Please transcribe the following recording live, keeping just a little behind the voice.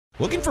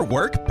Looking for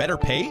work, better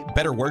pay,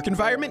 better work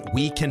environment?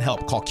 We can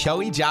help. Call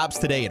Kelly Jobs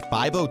today at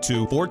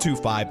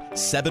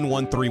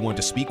 502-425-7131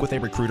 to speak with a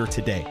recruiter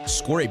today.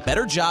 Score a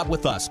better job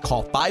with us.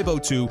 Call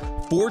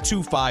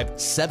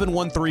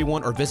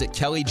 502-425-7131 or visit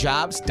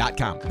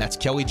kellyjobs.com. That's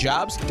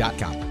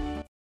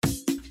kellyjobs.com.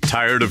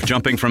 Tired of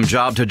jumping from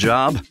job to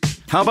job?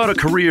 How about a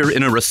career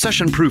in a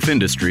recession-proof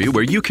industry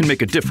where you can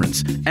make a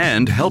difference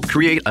and help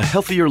create a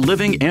healthier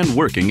living and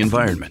working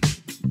environment?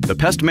 The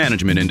pest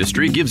management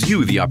industry gives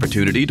you the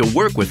opportunity to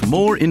work with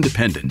more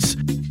independence.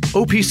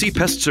 OPC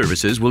Pest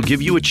Services will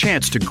give you a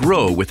chance to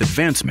grow with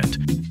advancement.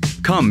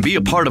 Come be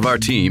a part of our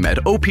team at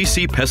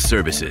OPC Pest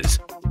Services.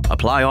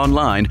 Apply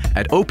online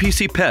at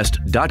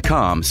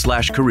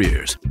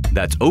opcpest.com/careers.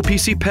 That's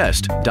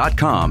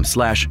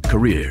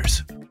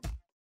opcpest.com/careers.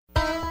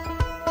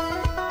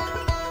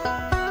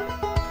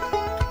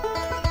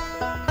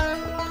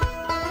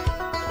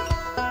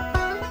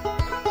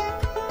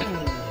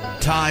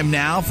 Time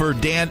now for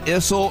Dan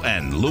Issel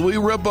and Louis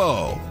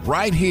Ribot,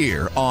 right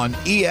here on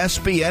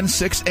ESPN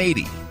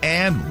 680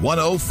 and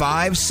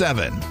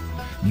 105.7.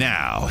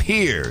 Now,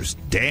 here's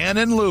Dan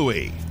and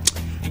Louis.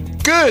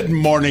 Good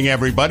morning,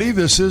 everybody.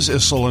 This is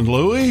Issel and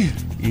Louis,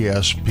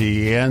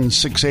 ESPN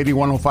 680,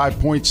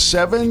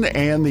 105.7,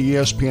 and the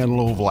ESPN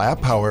Louisville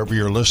app. However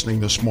you're listening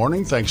this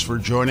morning, thanks for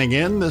joining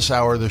in this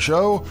hour of the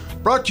show,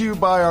 brought to you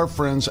by our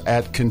friends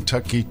at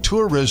Kentucky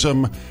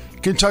Tourism,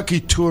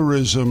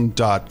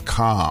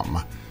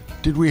 KentuckyTourism.com.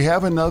 Did we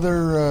have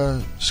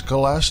another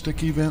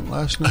Scholastic event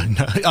last night?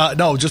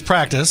 No, just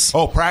practice.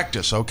 Oh,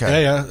 practice.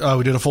 Okay. Yeah.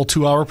 We did a full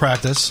 2-hour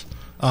practice.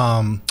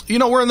 We're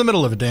in the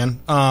middle of it, Dan.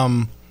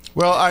 Well,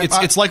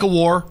 it's like a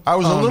war. I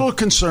was a little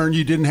concerned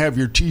you didn't have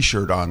your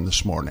T-shirt on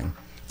this morning.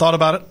 Thought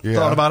about it.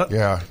 Yeah.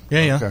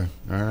 Okay.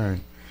 All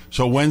right.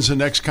 So when's the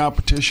next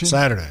competition?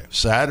 Saturday.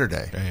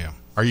 Yeah.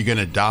 Are you going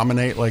to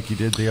dominate like you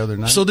did the other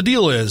night? So the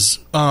deal is,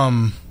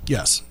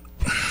 yes.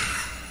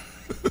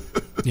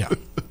 Yeah.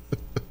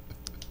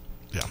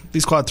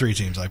 These quad 3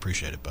 teams, I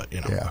appreciate it, but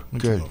Yeah,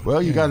 good.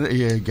 Well, you got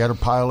to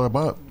pile them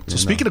up. So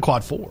speaking of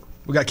quad 4,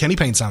 we got Kenny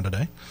Payne Sound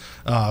today.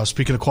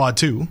 Speaking of quad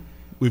 2,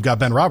 we've got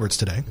Ben Roberts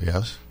today.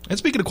 Yes. And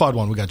speaking of quad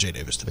 1, we got Jay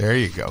Davis today. There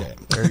you go. Yeah.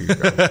 There you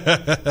go.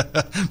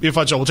 Be a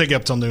fun show. We'll take you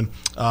up till noon.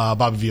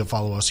 Bobby V will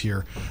follow us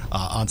here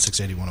on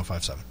 680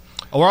 105.7.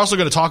 We're also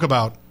going to talk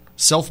about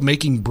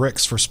self-making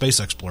bricks for space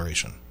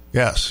exploration.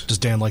 Yes. Does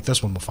Dan like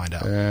this one? We'll find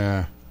out.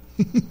 Yeah.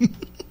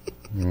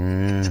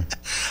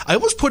 I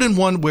almost put in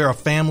one where a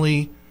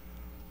family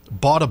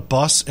bought a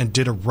bus and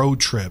did a road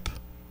trip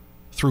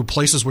through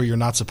places where you're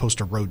not supposed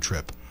to road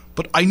trip.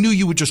 But I knew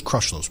you would just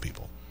crush those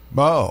people.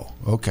 Oh,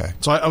 okay.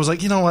 So I was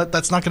like, you know what?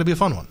 That's not going to be a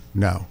fun one.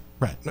 No.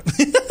 Right.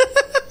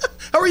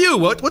 How are you?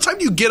 What time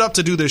do you get up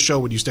to do this show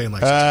when you stay in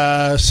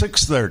Lexington?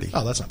 6:30.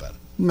 Oh, that's not bad.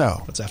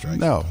 No. That's after I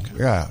get No. Okay.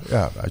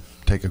 Yeah. I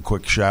take a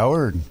quick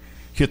shower and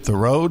hit the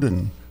road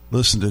and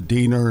listen to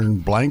Diener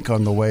and Blank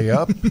on the way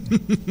up.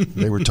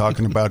 They were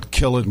talking about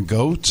killing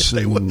goats.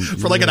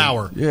 For like an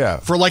hour. Yeah.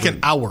 For like an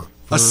hour.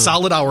 A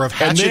solid hour of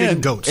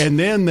hatcheting goats. And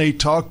then they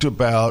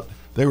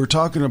were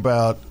talking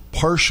about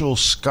partial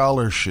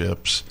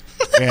scholarships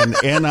and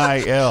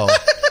NIL.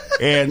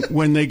 And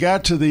when they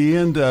got to the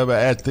end of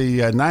at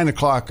the 9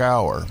 o'clock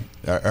hour,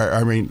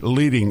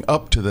 leading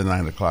up to the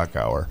 9 o'clock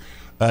hour,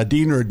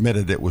 Diener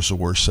admitted it was the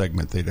worst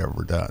segment they'd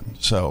ever done.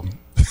 So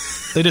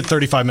they did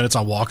 35 minutes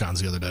on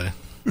walk-ons the other day.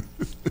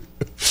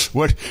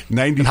 What,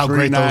 93.9? How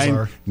great those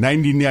are.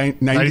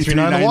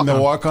 93.9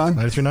 the walk-on?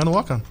 93.9 the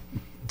walk-on.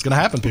 It's going to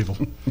happen, people.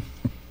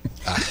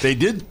 They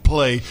did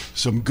play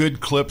some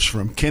good clips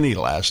from Kenny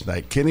last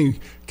night. Kenny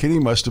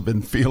must have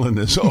been feeling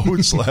his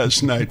oats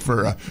last night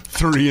for a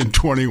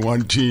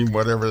 3-21 team,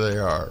 whatever they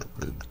are.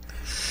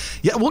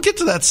 Yeah, we'll get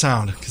to that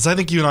sound because I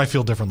think you and I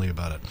feel differently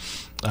about it.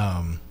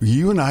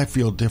 You and I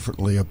feel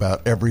differently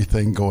about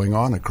everything going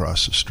on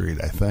across the street,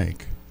 I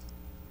think.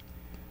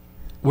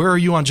 Where are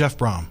you on Jeff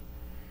Brom?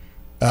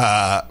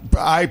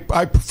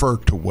 I prefer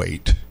to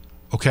wait.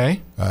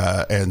 Okay.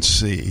 And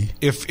see.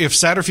 If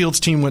Satterfield's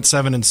team went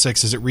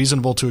 7-6, is it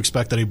reasonable to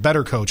expect that a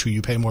better coach who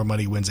you pay more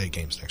money wins 8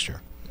 games next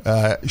year?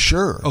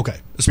 Sure. Okay.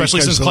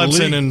 Especially since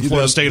Clemson and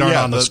Florida State aren't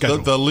on the schedule.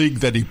 The league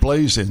that he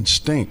plays in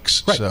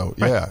stinks. Right. So,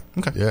 right. Yeah.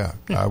 Okay. Yeah,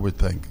 I would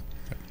think.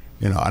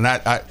 And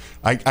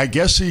I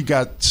guess he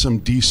got some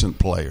decent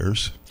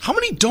players. How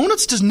many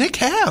donuts does Nick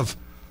have?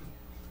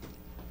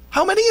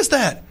 How many is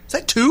that? Is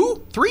that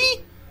 2? 3?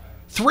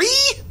 3?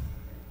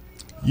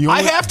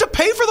 I have to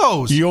pay for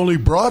those. You only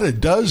brought a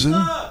dozen.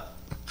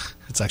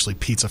 It's actually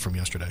pizza from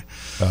yesterday.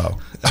 Oh.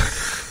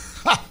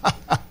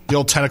 The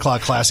old 10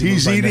 o'clock class.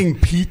 He's eating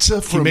pizza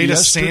from yesterday? He made a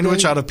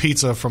sandwich out of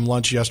pizza from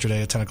lunch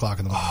yesterday at 10 o'clock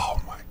in the morning. Oh,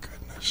 my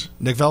goodness.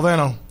 Nick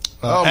Valvano.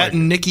 At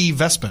Nikki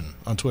Vespin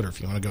on Twitter if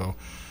you want to go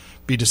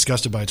be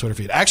disgusted by a Twitter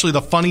feed. Actually,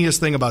 the funniest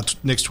thing about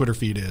Nick's Twitter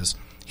feed is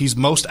he's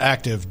most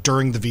active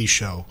during the V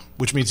show,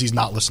 which means he's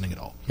not listening at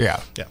all.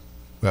 Yeah. Yeah.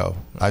 Well,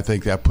 I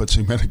think that puts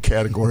him in a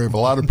category of a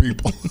lot of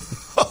people.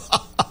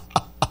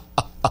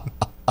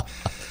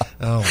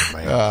 Oh,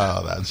 man.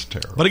 Oh, that's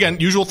terrible. But again,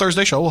 usual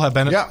Thursday show. We'll have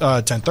Ben at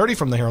Yeah. 10:30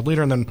 from the Herald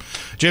Leader, and then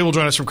Jay will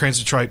join us from Cranes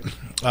Detroit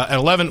at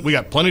 11. We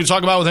got plenty to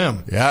talk about with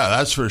him. Yeah,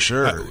 that's for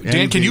sure.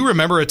 Dan, can you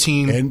remember a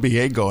team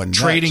NBA going nuts.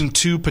 trading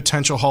 2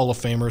 potential Hall of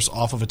Famers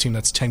off of a team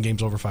that's 10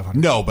 games over 500?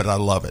 No, but I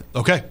love it.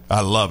 Okay.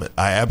 I love it.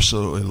 I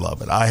absolutely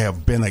love it. I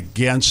have been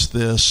against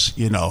this,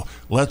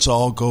 let's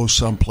all go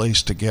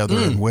someplace together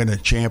and win a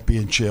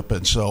championship.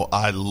 And so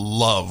I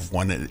love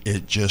when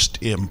it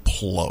just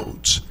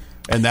implodes.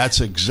 And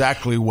that's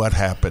exactly what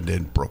happened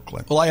in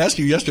Brooklyn. Well, I asked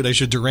you yesterday,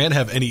 should Durant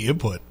have any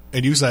input?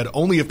 And you said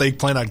only if they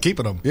plan on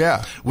keeping him.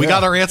 Yeah. We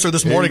got our answer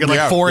this morning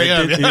at 4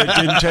 a.m. It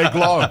didn't take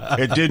long.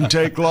 It didn't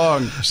take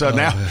long. So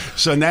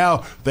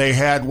now they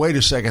had, wait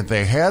a second,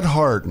 they had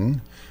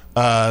Harden,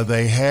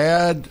 they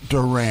had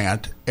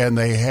Durant, and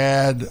they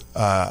had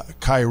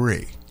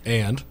Kyrie.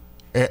 And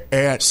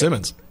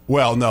Simmons.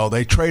 Well, no,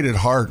 they traded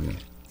Harden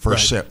for Right.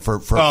 for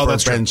that's Ben true. They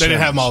Simmons. didn't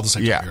have them all at the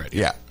same time. You're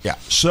right. Yeah.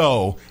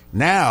 So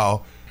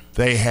now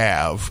they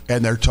have,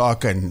 and they're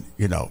talking,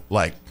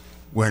 like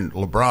when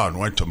LeBron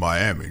went to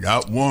Miami,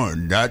 not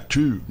 1, not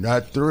 2,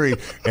 not 3,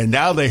 and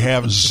now they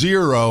have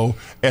 0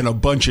 and a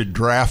bunch of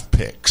draft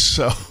picks.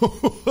 So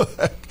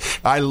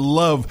I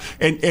love,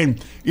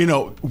 and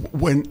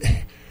when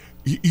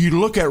you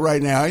look at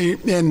right now,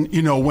 and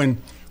when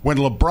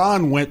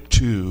LeBron went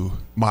to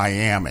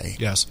Miami,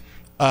 Yes.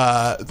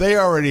 they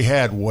already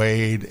had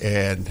Wade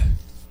and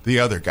the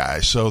other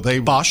guys, so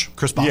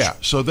Chris Bosh. Yeah,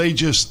 so they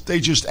just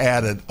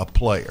added a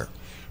player.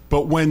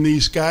 But when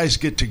these guys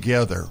get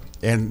together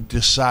and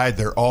decide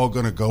they're all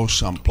going to go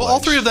someplace, Well, all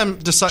three of them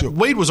decided.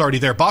 Wade was already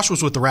there. Bosh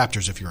was with the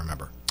Raptors, if you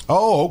remember.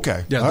 Oh,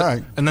 okay. Yeah, all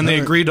right. And then they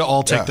agreed to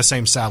all take Yeah. the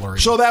same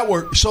salary. So that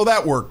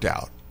worked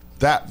out.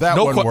 That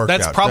No one que- worked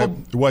that's out.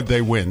 probably what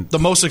they win. the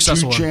most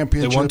successful 2 one.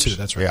 championships. They won 2.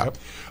 That's right.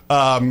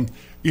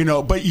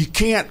 Yeah. But you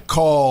can't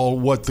call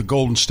what the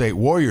Golden State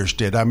Warriors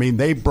did. I mean,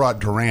 they brought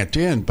Durant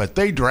in, but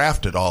they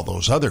drafted all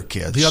those other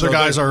kids. The other So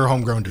guys are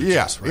homegrown dudes. Yeah,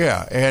 yes, right.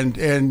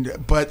 yeah,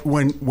 but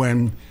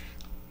when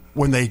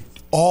they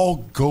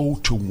all go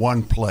to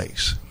one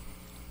place,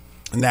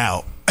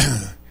 now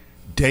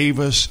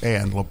Davis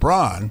and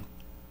LeBron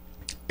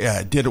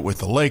did it with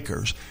the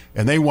Lakers,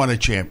 and they won a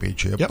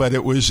championship. Yep. But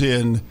it was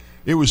in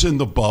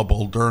the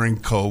bubble during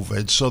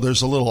COVID, so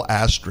there's a little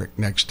asterisk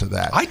next to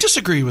that. I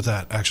disagree with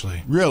that,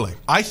 actually. Really?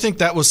 I think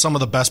that was some of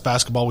the best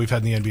basketball we've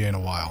had in the NBA in a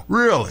while.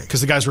 Really? Because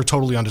the guys were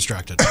totally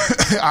undistracted.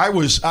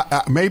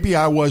 Maybe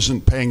I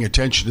wasn't paying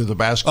attention to the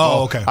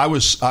basketball. Oh, okay. I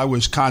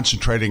was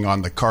concentrating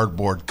on the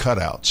cardboard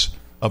cutouts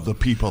of the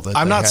people that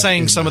I'm they not had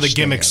saying in some of the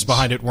gimmicks stands.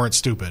 behind it weren't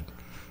stupid,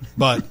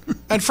 but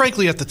and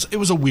frankly, it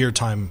was a weird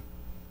time,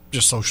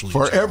 just socially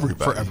For in general,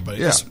 everybody. For everybody,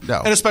 Yeah, no.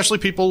 and especially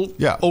people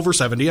Yeah. over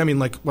 70. I mean,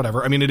 like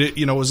whatever. I mean, it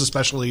was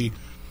especially.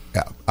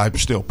 Yeah, I'm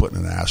still putting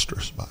an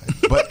asterisk by it.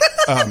 But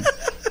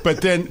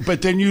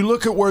but then you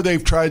look at where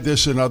they've tried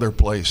this in other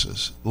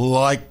places,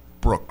 like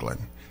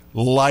Brooklyn,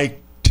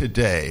 like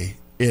today.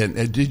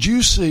 And did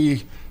you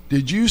see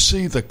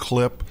the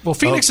clip? Well,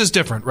 Phoenix is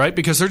different, right?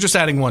 Because they're just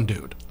adding one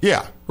dude.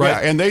 Yeah, Right.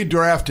 yeah, and they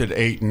drafted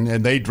Ayton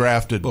and they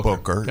drafted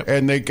Booker, Yep.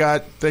 and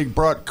they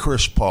brought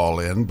Chris Paul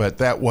in, but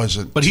that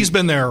wasn't. But he's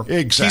been there.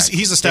 Exactly.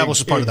 He's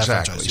established as part of that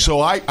franchise. Yeah. So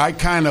I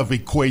kind of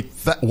equate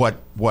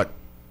what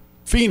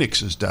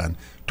Phoenix has done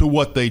to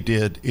what they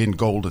did in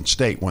Golden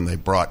State when they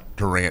brought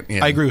Durant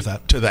in. I agree with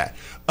that. To that.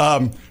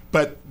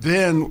 But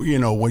then,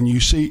 when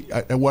you see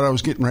what I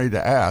was getting ready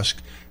to ask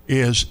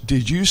is,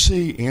 did you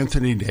see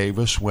Anthony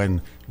Davis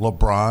when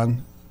LeBron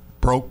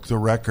broke the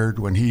record,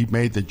 when he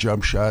made the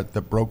jump shot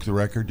that broke the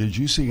record? Did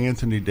you see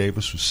Anthony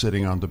Davis was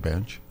sitting on the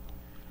bench?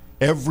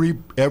 Every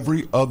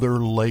other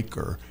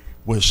Laker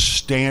was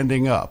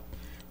standing up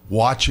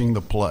watching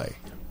the play.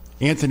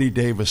 Anthony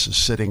Davis is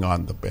sitting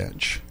on the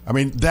bench. I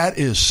mean, that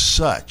is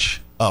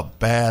such a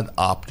bad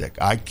optic.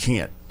 I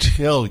can't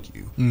tell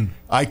you.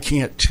 I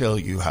can't tell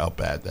you how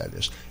bad that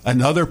is.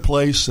 Another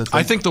place that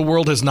I think the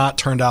world has not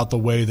turned out the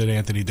way that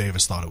Anthony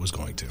Davis thought it was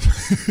going to.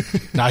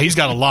 Now, he's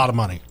got a lot of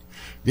money.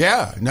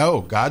 Yeah,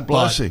 no, God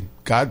bless him.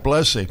 God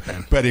bless him.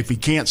 But if he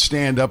can't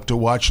stand up to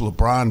watch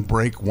LeBron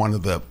break one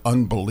of the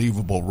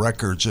unbelievable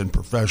records in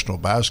professional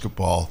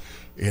basketball,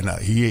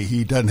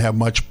 he doesn't have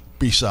much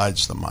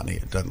besides the money.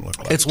 It doesn't look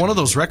like It's one of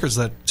those records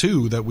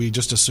that we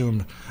just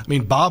assumed. I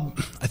mean, Bob,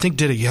 I think,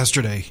 did it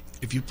yesterday.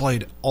 If you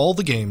played all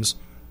the games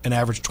and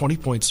averaged 20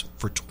 points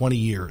for 20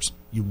 years,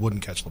 you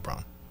wouldn't catch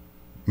LeBron.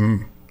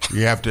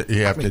 You have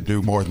to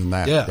do more than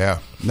that. Yeah.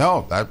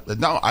 No,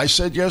 I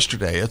said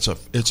yesterday it's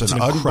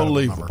an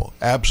unbelievable, number.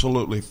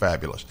 absolutely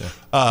fabulous.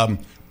 Yeah.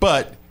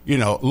 But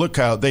look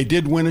how they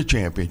did win a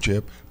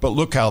championship. But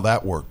look how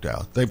that worked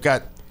out.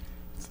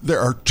 There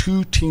are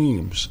 2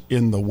 teams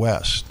in the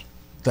West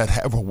that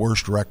have a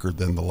worse record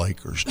than the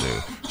Lakers do.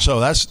 So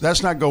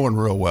that's not going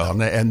real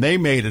well. And they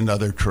made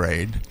another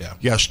trade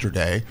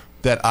yesterday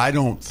that I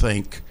don't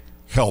think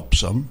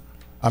helps them.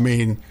 I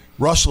mean,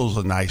 Russell's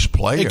a nice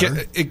player.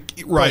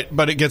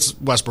 But it gets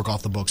Westbrook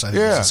off the books, I think.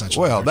 Yeah, is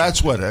essentially well,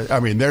 that's what I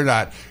mean. They're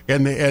not,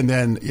 and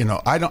then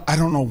I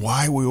don't know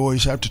why we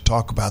always have to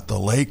talk about the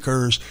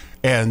Lakers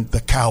and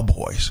the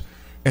Cowboys.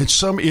 and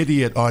some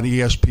idiot on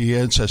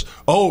ESPN says,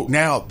 "Oh,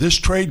 now this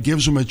trade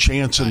gives them a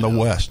chance in the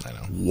West." I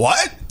know.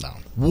 What? No.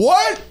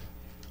 What?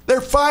 They're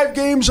 5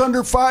 games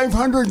under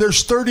 500.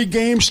 There's 30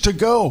 games to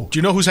go. Do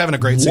you know who's having a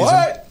great season?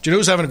 What? Do you know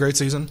who's having a great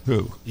season?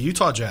 Who? The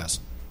Utah Jazz.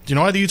 Do you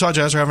know why the Utah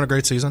Jazz are having a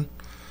great season?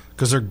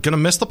 Because they're going to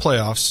miss the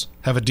playoffs,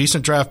 have a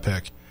decent draft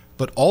pick,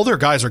 but all their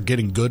guys are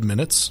getting good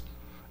minutes,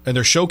 and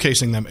they're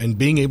showcasing them and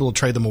being able to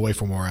trade them away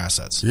for more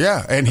assets.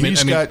 Yeah, and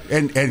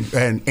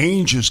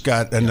Ainge has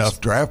got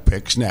enough draft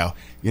picks now.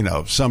 You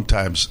know,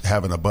 sometimes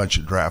having a bunch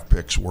of draft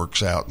picks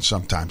works out, and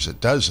sometimes it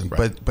doesn't.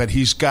 Right. But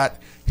he's got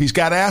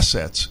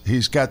assets.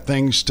 He's got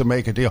things to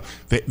make a deal.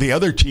 The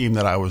other team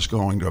that I was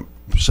going to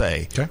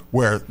say,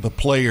 where the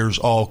players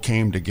all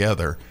came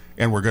together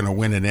and we're going to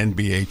win an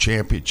NBA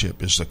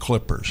championship, is the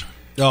Clippers.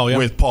 Oh yeah,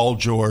 with Paul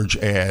George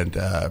and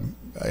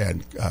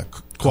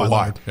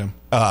Kawhi.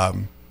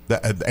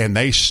 And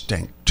they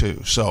stink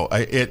too. So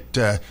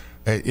it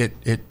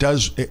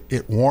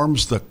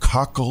warms the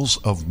cockles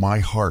of my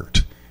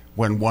heart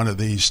when one of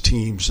these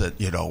teams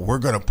that, you know, we're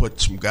going to put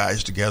some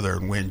guys together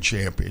and win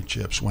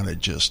championships, when it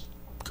just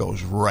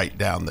goes right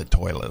down the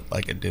toilet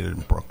like it did in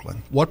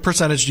Brooklyn. What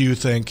percentage do you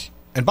think?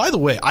 And by the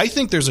way, I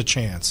think there's a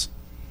chance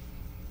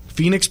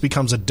Phoenix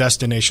becomes a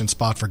destination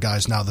spot for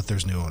guys now that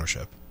there's new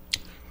ownership.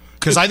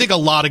 Because I think a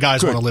lot of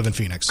guys want to live in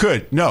Phoenix.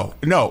 No,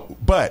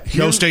 but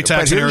no state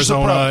tax in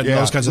Arizona and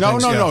those kinds of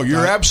things. No,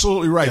 you're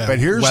absolutely right. Yeah. But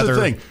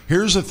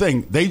here's the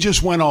thing. They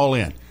just went all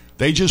in.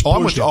 They just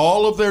pushed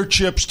all of their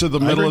chips to the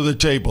middle of the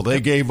table. They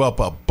gave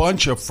up a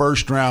bunch of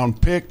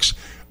first-round picks.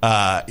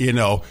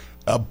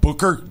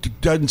 Booker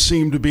doesn't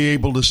seem to be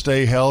able to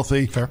stay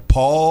healthy. Fair.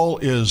 Paul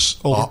is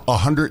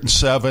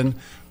 107.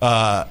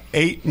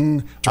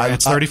 Ayton,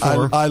 Durant's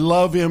 34. I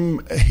love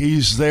him.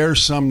 He's there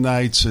some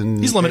nights, and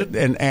he's limited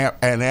and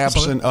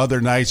absent other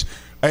nights.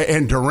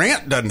 And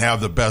Durant doesn't have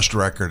the best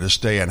record of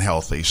staying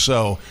healthy.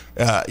 So,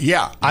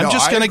 I'm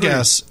just going to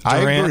guess.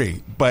 Durant, I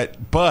agree,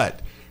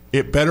 but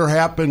it better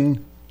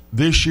happen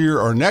this year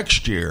or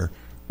next year,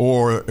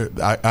 or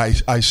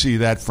I see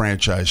that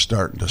franchise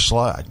starting to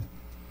slide.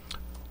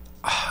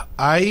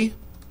 I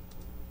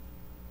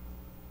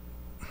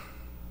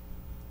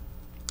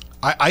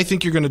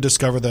think you're going to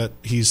discover that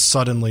he's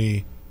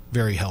suddenly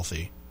very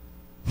healthy.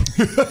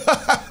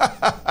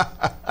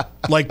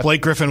 Like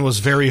Blake Griffin was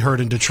very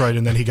hurt in Detroit,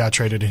 and then he got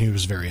traded, and he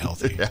was very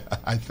healthy. Yeah,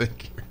 I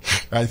think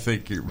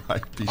you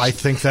might be. I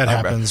think that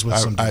happens with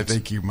some dudes. I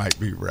think you might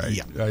be right.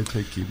 Yeah. I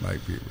think you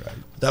might be right.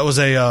 That was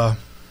I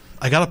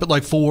got up at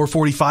like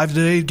 4:45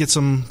 today to get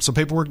some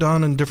paperwork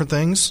done and different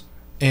things.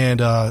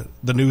 And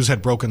the news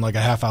had broken like a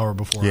half hour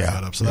before I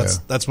got up. So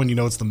that's when you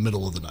know it's the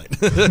middle of the night.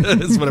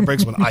 It's when it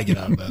breaks when I get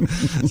out of bed.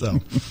 So,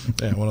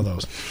 yeah, one of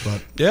those.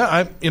 But,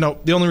 yeah,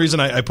 the only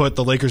reason I put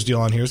the Lakers deal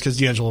on here is because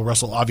D'Angelo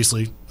Russell,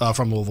 obviously,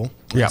 from Louisville.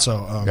 Yeah.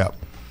 So,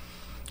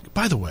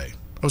 by the way,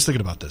 I was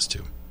thinking about this,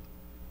 too.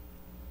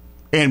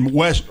 And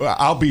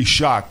I'll be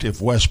shocked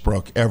if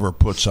Westbrook ever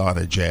puts on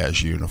a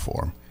Jazz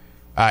uniform.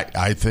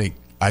 I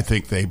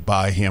think they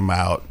buy him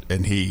out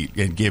and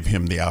give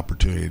him the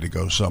opportunity to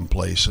go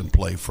someplace and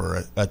play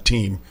for a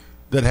team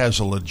that has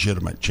a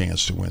legitimate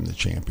chance to win the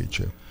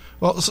championship.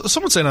 Well,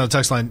 someone saying on the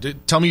text line,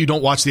 tell me you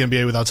don't watch the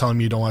NBA without telling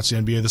me you don't watch the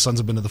NBA. The Suns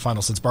have been to the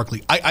finals since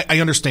Barkley. I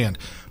understand.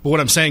 But what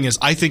I'm saying is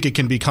I think it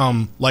can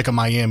become like a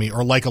Miami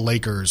or like a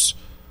Lakers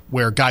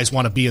where guys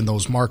want to be in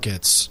those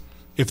markets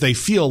if they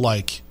feel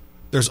like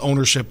there's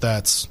ownership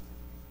that's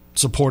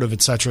supportive,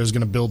 et cetera, is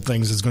going to build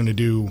things, is going to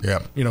do,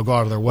 go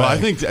out of their way. Well, I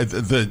think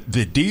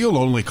the deal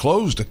only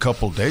closed a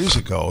couple days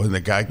ago, and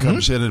the guy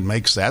comes in and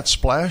makes that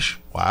splash.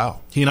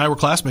 Wow. He and I were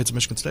classmates at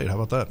Michigan State. How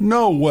about that?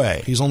 No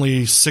way. He's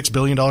only $6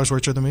 billion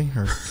richer than me,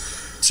 or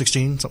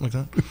 16, something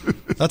like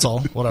that. That's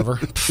all. Whatever.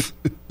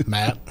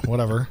 Matt,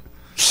 whatever.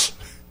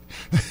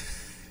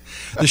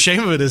 The shame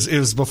of it is it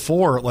was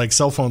before like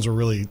cell phones were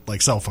really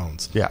like cell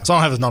phones. Yeah. So I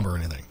don't have his number or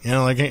anything. You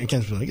know, like I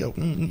can't be like, yo,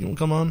 you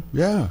come on?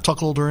 Yeah.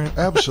 Talk a little Durant.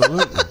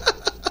 Absolutely.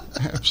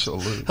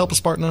 Absolutely. Help a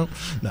Spartan out?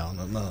 No,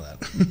 none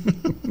of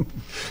that.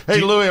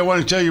 Hey, Louie, I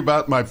want to tell you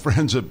about my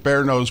friends at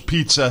Bear Nose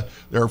Pizza.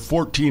 There are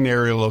 14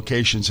 area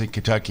locations in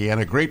Kentucky, and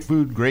a great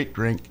food, great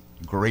drink,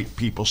 great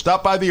people.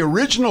 Stop by the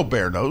original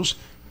Bear Nose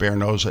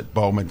at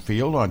Bowman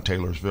Field on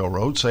Taylorsville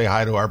Road. Say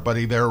hi to our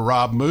buddy there,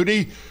 Rob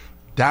Moody.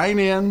 Dine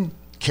in,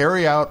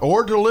 carry out,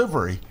 or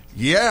delivery.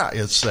 Yeah,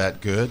 it's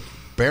that good.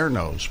 Bear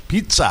Nose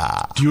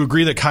Pizza. Do you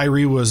agree that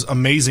Kyrie was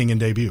amazing in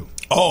debut?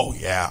 Oh,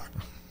 yeah.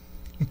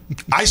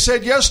 I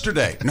said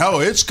yesterday, no,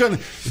 this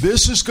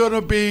is going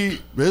to be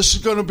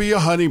a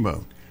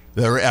honeymoon.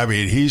 I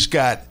mean, he's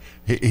got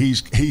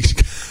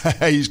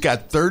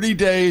 30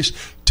 days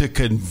to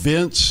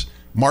convince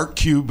Mark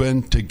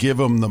Cuban to give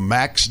him the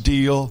max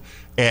deal,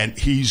 and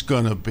he's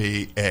going to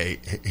be a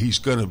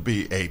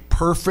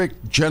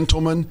perfect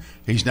gentleman.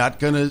 He's not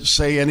going to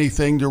say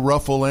anything to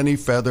ruffle any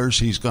feathers.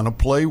 He's going to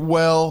play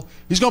well.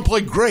 He's going to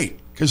play great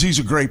because he's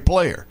a great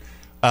player.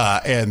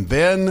 And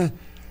then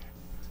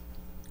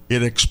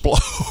it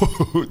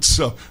explodes.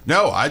 So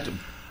no, I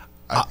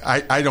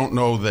don't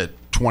know that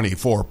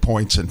 24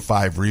 points and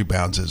 5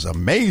 rebounds is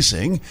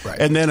amazing. Right.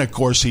 And then, of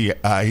course, he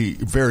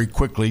very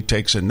quickly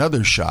takes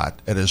another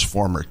shot at his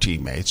former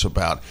teammates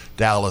about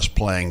Dallas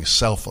playing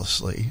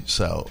selflessly.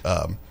 So,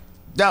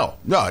 no,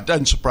 it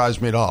doesn't surprise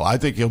me at all. I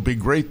think he'll be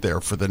great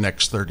there for the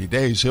next 30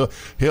 days. Or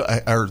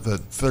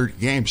the 30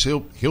 games.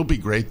 He'll be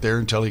great there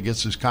until he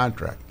gets his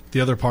contract.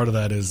 The other part of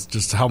that is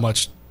just how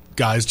much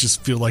guys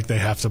just feel like they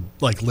have to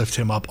lift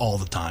him up all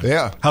the time.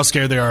 Yeah. How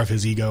scared they are of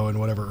his ego and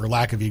whatever, or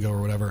lack of ego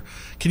or whatever.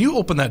 Can you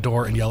open that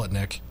door and yell at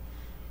Nick?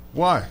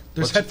 Why?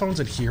 There's headphones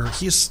in here.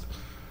 He's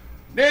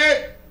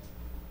Nick,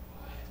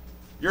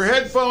 your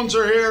headphones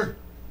are here.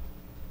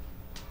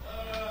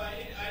 I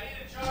need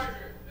a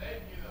charger.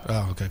 Thank you.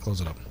 Oh, okay.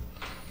 Close it up.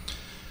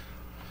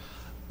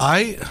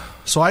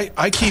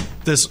 I keep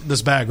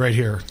this bag right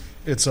here.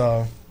 It's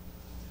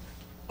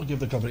I'll give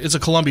the company. It's a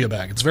Columbia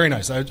bag. It's very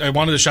nice. I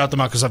wanted to shout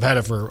them out because I've had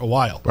it for a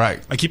while. Right.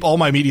 I keep all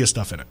my media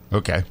stuff in it,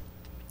 Okay.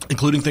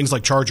 including things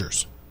like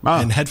chargers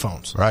and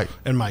headphones, Right.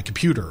 and my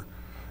computer,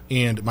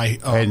 and my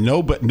And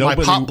nobody my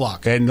pop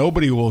block. and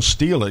nobody will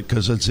steal it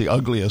because it's the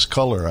ugliest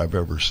color I've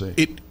ever seen.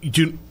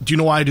 Do you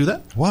know why I do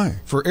that? Why?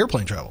 For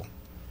airplane travel.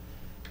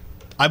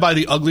 I buy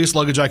the ugliest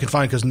luggage I can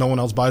find because no one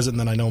else buys it, and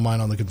then I know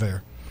mine on the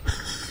conveyor.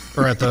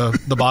 Or at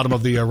the bottom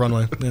of the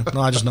runway. Yeah,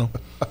 no, I just know.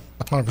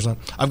 100%.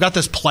 I've got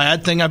this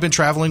plaid thing I've been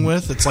traveling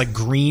with. It's like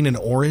green and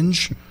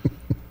orange.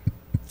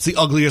 It's the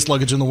ugliest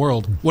luggage in the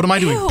world. What am I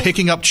doing? Ew.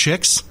 Picking up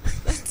chicks?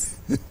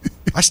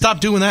 I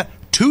stopped doing that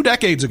 2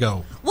 decades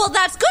ago. Well,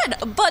 that's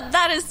good, but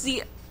that is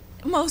the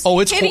most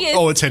It's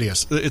hideous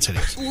hideous. It's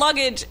hideous.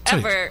 luggage It's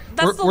hideous. ever.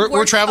 That's the We're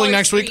worst traveling color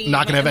next week. scheme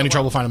Not going to have in any the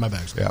trouble world. finding my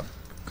bags. Yeah.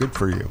 Good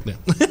for you. Yeah.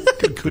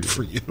 Good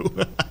for you.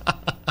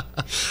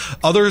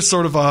 Other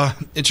sort of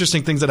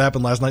interesting things that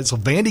happened last night. So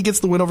Vandy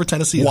gets the win over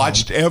Tennessee. at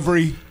Watched home.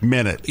 every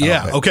minute.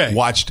 Yeah, of it. okay.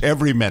 Watched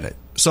every minute.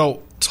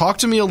 So talk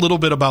to me a little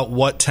bit about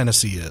what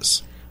Tennessee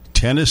is.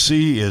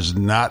 Tennessee is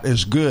not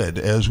as good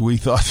as we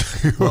thought.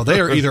 Well, they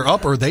are either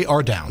up or they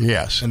are down.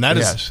 Yes, and that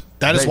is yes.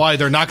 that is why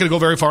they're not going to go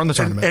very far in the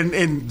tournament.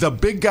 And the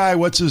big guy,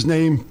 what's his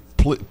name?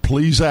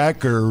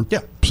 Plezak or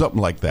Yeah. something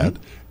like that.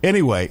 Mm-hmm.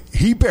 Anyway,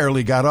 he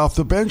barely got off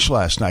the bench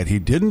last night. He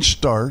didn't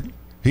start.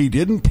 He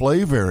didn't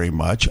play very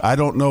much. I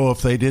don't know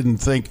if they didn't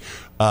think,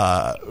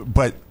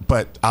 but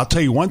I'll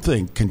tell you one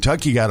thing: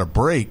 Kentucky got a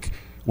break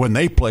when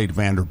they played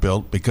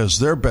Vanderbilt because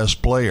their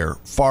best player,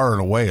 far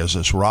and away, is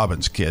this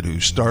Robbins kid who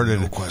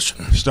started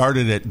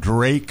at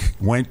Drake,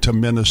 went to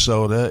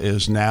Minnesota,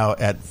 is now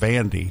at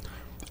Vandy.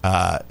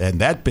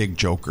 And that big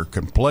joker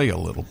can play a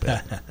little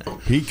bit.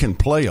 He can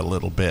play a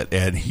little bit,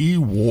 and he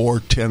wore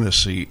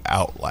Tennessee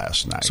out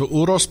last night. So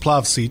Uros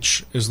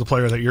Plavsic is the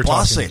player that you're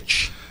talking about.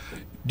 Plavsic.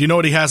 Do you know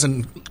what he has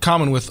in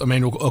common with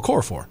Emmanuel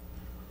Okorafor?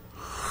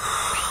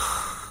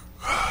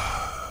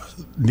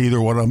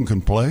 Neither one of them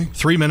can play.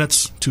 3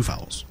 minutes, 2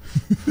 fouls.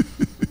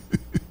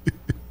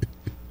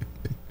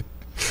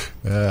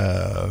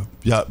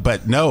 Yeah,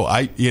 but no,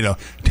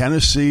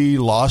 Tennessee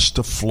lost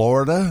to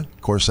Florida.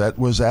 Of course, that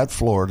was at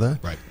Florida.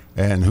 Right.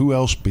 And who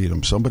else beat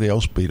them? Somebody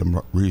else beat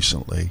them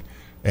recently.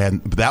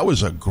 And that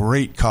was a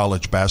great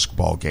college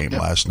basketball game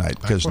last night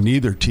because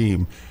neither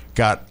team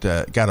got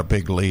a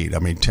big lead. I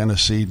mean,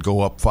 Tennessee'd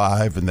go up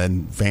 5, and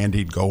then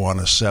Vandy'd go on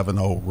a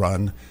 7-0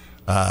 run.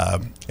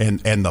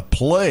 And the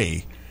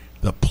play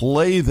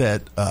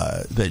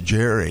that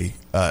Jerry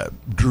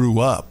drew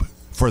up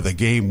for the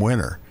game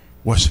winner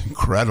was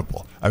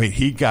incredible. I mean,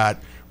 he got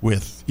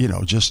with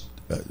just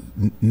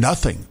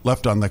nothing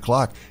left on the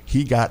clock.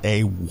 He got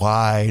a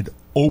wide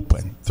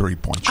open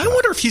 3-point shot. I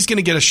wonder if he's going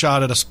to get a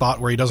shot at a spot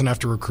where he doesn't have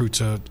to recruit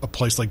to a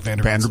place like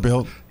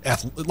Vanderbilt.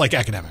 Like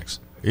academics.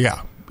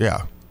 Yeah.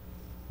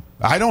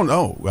 I don't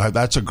know.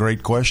 That's a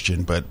great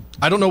question, but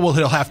I don't know what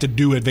he'll have to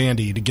do at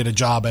Vandy to get a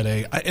job at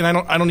and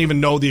I don't even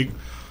know the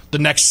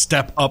next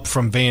step up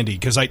from Vandy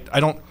because I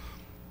don't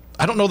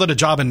know that a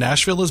job in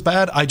Nashville is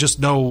bad. I just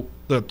know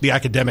the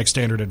academic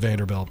standard at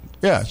Vanderbilt.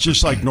 yeah, it's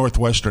just like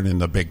Northwestern in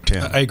the Big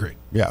Ten. I agree.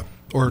 Yeah.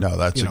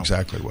 That's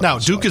exactly what. Now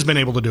it's Duke like. has been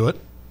able to do it.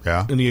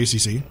 Yeah. In the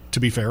ACC, to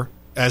be fair,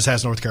 as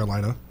has North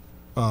Carolina.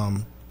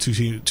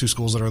 Two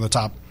schools that are in the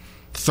top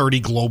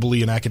 30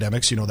 globally in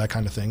academics, that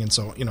kind of thing. And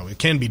so, it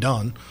can be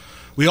done.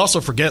 We also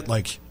forget,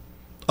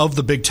 of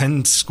the Big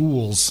Ten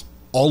schools,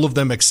 all of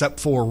them except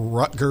for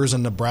Rutgers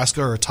and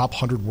Nebraska are top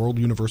 100 world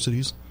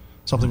universities,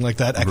 something like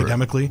that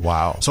academically.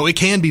 Wow. So it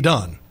can be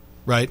done,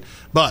 right?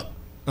 But,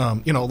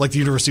 like the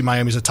University of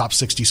Miami is a top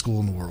 60 school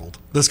in the world,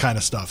 this kind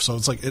of stuff. So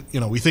it's like,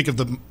 we think of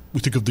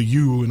the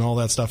U and all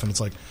that stuff, and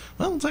it's like,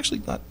 well, it's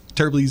actually not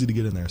terribly easy to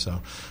get in there.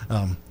 So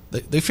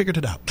they figured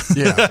it out.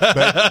 Yeah.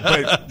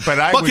 But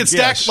I would could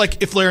Stack, guess.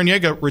 if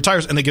Larrañaga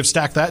retires and they give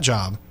Stack that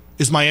job,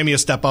 is Miami a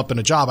step up in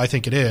a job? I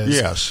think it is.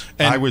 Yes,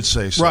 and, I would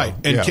say so. Right.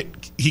 And yeah.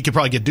 he could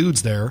probably get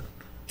dudes there.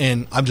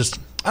 And I don't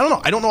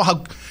know. I don't know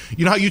how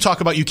you talk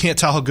about you can't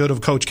tell how good of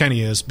a coach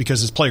Kenny is because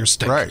his players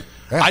stink. Right.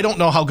 Yeah. I don't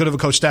know how good of a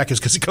coach Stack is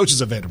because he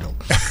coaches at Vanderbilt.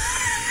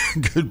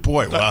 Good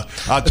point. Well,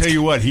 I'll tell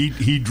you what,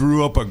 he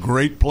drew up a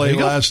great play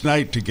last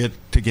night to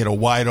get a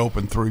wide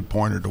open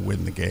 3-pointer to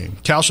win the game.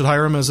 Cal should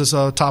hire him as his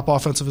top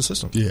offensive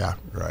assistant. Yeah,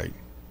 right.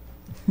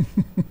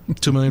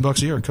 $2 million a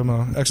year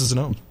come X's and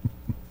O's.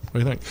 What do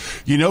you think?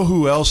 You know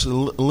who else?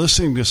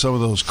 Listening to some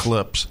of those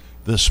clips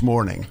this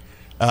morning,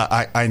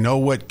 I know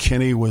what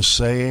Kenny was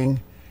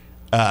saying,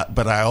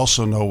 but I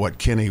also know what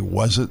Kenny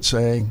wasn't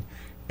saying.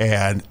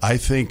 And I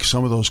think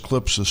some of those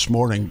clips this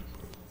morning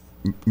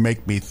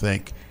make me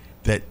think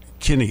that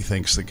Kenny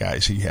thinks the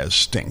guys he has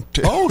stink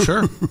too. Oh,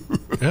 sure.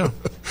 Yeah.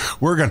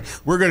 We're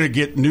gonna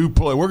get new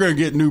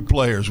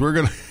players.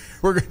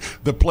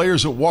 The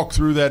players that walk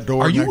through that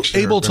door. Are you next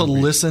year able to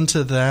listen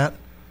to that?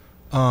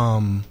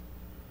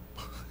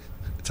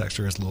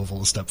 Texture is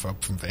Louisville a step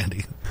up from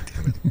Vandy.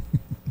 Damn it.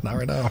 Not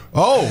right now.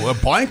 Oh,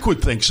 Blank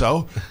would think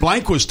so.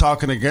 Blank was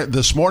talking again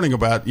this morning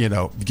about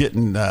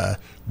getting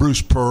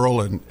Bruce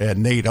Pearl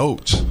and Nate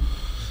Oates.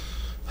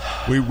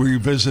 We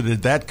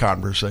revisited that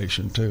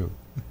conversation too.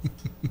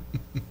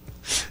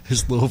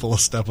 Is Louisville a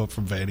step up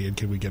from Vandy, and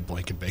can we get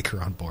Blank and Baker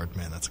on board?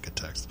 Man, that's a good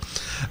text.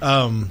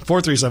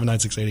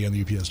 437-9680 on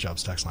the UPS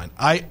Jobs text line.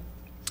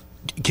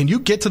 Can you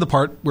get to the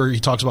part where he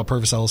talks about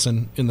Purvis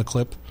Ellison in the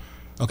clip?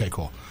 Okay,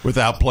 cool.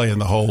 Without playing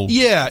the whole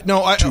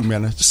 2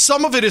 minutes.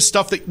 Some of it is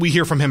stuff that we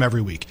hear from him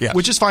every week,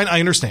 which is fine. I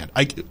understand.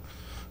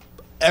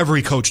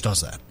 Every coach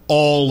does that.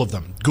 All of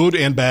them. Good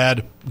and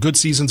bad. Good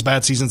seasons,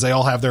 bad seasons. They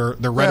all have their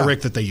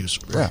rhetoric that they use.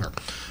 Yeah.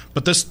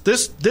 But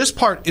this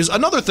part is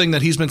another thing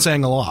that he's been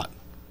saying a lot.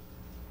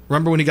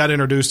 Remember when he got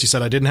introduced, he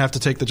said, I didn't have to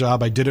take the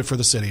job. I did it for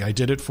the city. I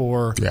did it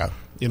for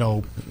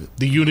the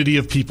unity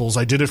of peoples.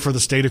 I did it for the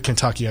state of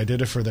Kentucky. I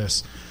did it for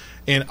this.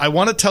 And I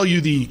want to tell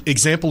you the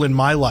example in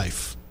my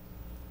life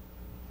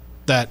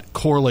that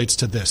correlates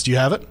to this. Do you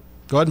have it?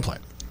 Go ahead and play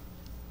it.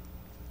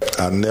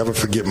 I'll never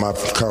forget my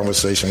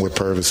conversation with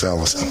Purvis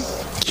Ellison.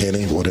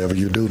 Kenny, whatever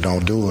you do,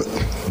 don't do it.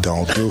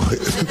 Don't do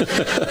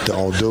it.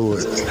 Don't do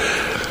it.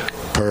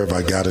 Perv,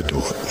 I got to do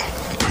it.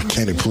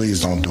 Kenny,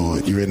 please don't do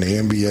it. You're in the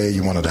NBA.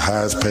 You're one of the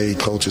highest paid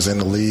coaches in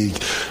the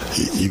league.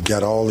 You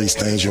got all these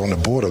things. You're on the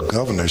board of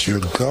governors.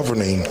 You're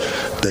governing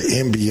the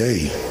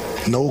NBA.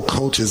 No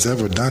coach has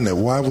ever done that.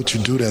 Why would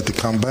you do that to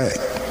come back?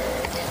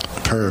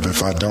 Perv,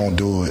 if I don't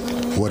do it,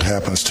 what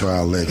happens to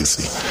our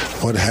legacy?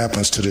 What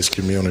happens to this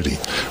community?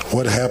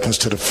 What happens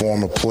to the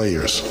former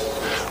players?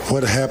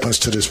 What happens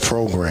to this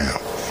program?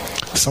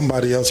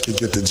 Somebody else could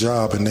get the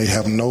job and they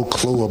have no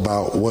clue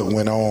about what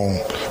went on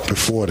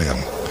before them.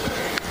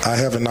 I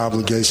have an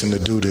obligation to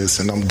do this,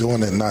 and I'm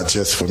doing it not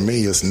just for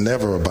me. It's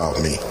never about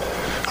me.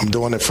 I'm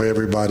doing it for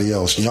everybody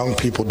else. Young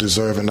people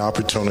deserve an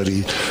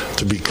opportunity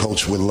to be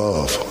coached with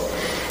love,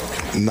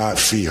 not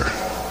fear.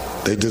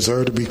 They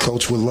deserve to be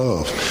coached with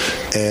love.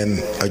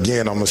 And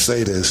again, I'm going to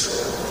say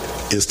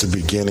this, it's the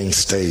beginning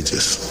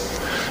stages.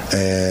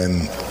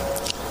 And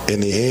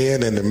in the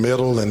end, in the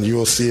middle, and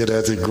you'll see it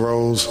as it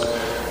grows,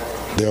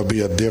 there'll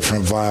be a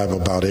different vibe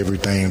about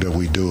everything that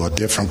we do, a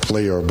different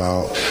player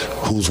about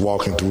who's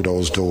walking through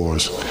those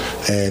doors.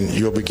 And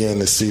you'll begin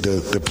to see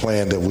the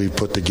plan that we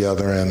put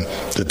together and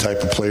the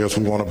type of players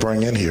we want to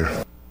bring in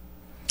here.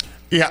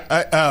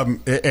 Yeah,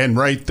 and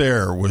right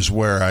there was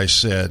where I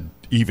said,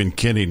 even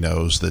Kenny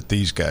knows that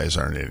these guys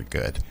aren't any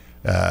good.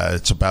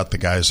 It's about the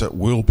guys that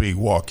will be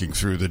walking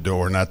through the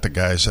door, not the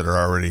guys that are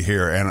already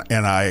here.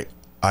 And I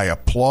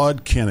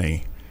applaud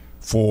Kenny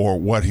for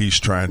what he's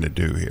trying to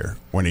do here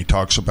when he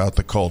talks about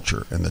the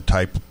culture and the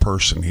type of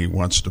person he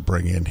wants to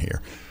bring in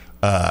here.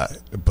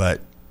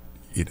 But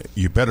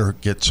you better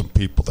get some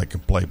people that can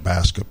play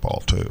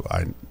basketball too.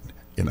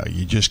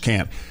 You just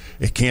can't.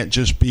 It can't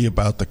just be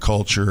about the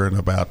culture and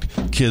about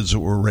kids that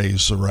were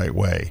raised the right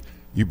way.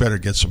 You better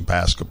get some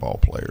basketball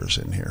players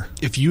in here.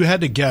 If you had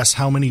to guess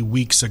how many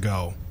weeks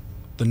ago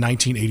the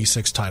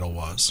 1986 title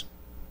was,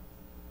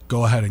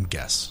 go ahead and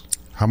guess.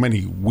 How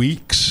many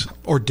weeks?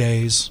 Or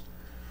days?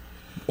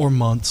 Or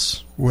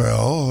months?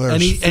 Well,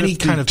 there's any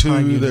kind of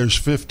time. There's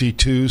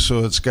 52,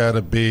 so it's got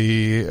to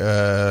be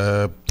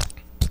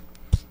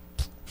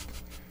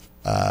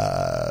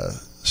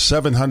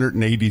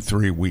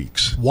 783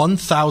 weeks.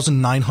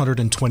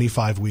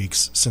 1,925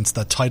 weeks since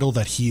the title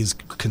that he is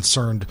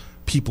concerned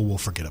people will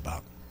forget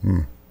about.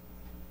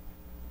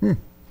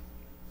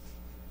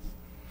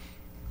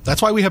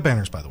 That's why we have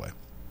banners, by the way.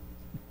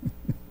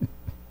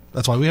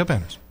 That's why we have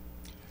banners.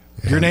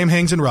 Yeah. Your name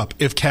hangs in Rupp.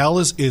 If Cal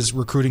is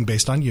recruiting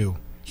based on you,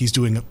 he's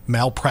doing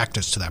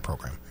malpractice to that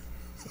program.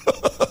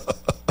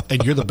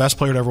 And you're the best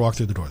player to ever walk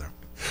through the door there.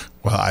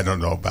 Well, I don't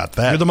know about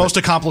that. You're the most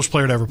accomplished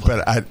player to ever play.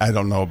 But I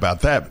don't know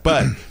about that.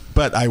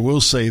 But I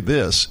will say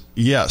this.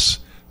 Yes,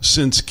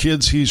 since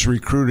kids he's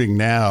recruiting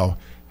now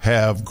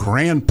have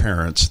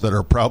grandparents that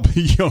are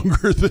probably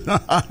younger than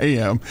I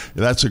am,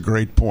 that's a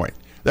great point.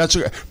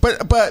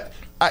 But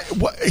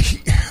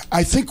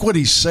I think what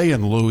he's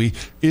saying, Louis,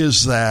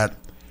 is that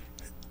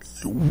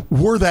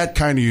we're that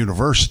kind of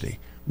university.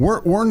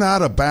 We're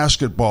not a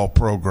basketball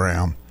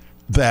program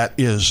that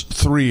is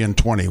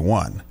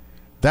 3-21.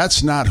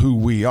 That's not who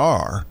we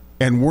are,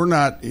 and we're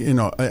not.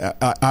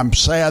 I'm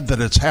sad that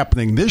it's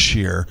happening this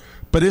year,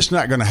 but it's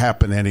not going to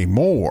happen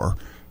anymore.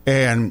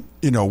 And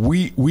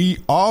we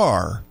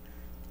are.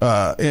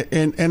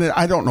 And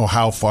I don't know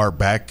how far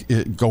back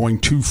going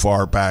too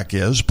far back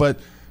is, but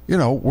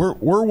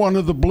we're one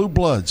of the blue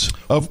bloods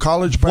of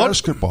college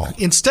basketball.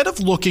 Instead of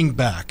looking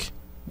back,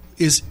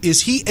 is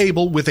he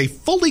able, with a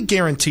fully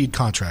guaranteed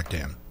contract,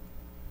 Dan,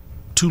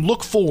 to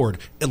look forward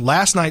and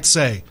last night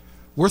say,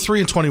 we're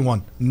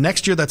 3-21.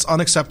 Next year, that's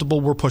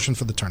unacceptable. We're pushing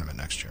for the tournament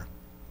next year.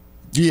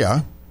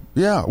 Yeah.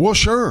 Well,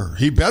 sure.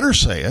 He better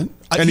say it.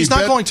 He's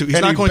not going to.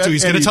 He's not going to.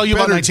 He's going to tell you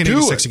about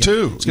 1986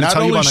 again. Too. Not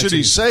only should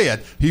he say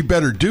it, he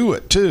better do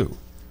it too.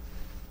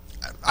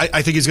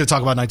 I think he's going to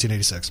talk about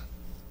 1986.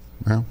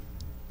 Well,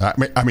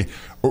 I mean,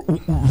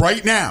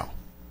 right now,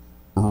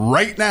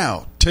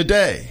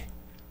 today,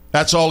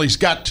 that's all he's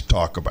got to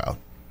talk about.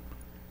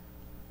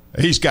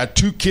 He's got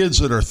 2 kids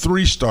that are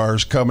 3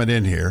 stars coming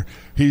in here.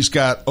 He's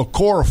got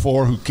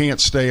Okorafor who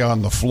can't stay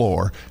on the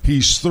floor.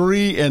 He's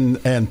 3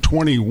 and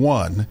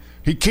 21.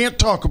 He can't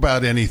talk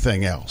about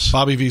anything else.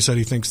 Bobby V said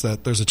he thinks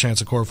that there's a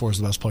chance Okorafor is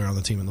the best player on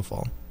the team in the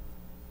fall.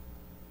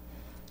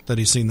 That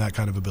he's seen that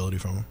kind of ability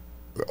from him.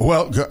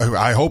 Well,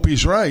 I hope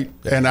he's right.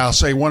 And I'll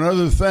say one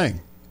other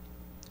thing.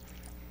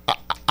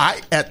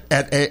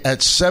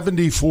 At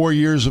 74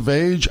 years of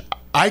age,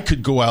 I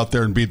could go out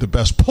there and be the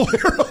best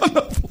player on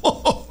the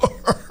floor.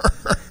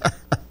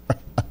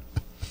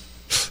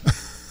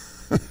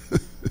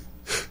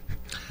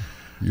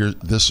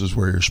 This is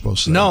where you're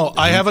supposed to. No,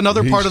 I have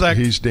another part of that.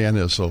 He's Dan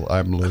Issel.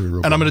 I'm Louis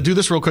Ribeau. And I'm going to do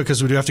this real quick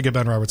because we do have to get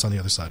Ben Roberts on the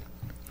other side.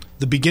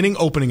 The beginning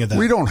opening of that.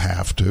 We don't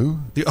have to.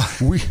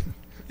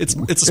 It's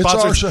a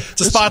sponsor.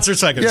 It's a sponsor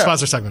segment. Yeah.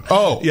 Sponsor segment.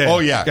 Yeah.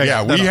 We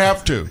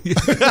have to.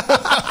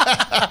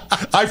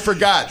 I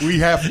forgot. We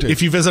have to.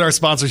 If you visit our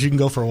sponsors, you can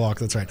go for a walk.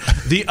 That's right.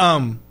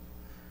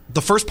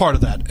 The first part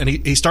of that, and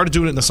he started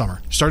doing it in the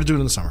summer.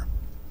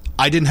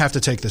 I didn't have to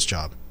take this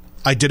job.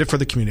 I did it for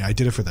the community. I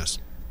did it for this.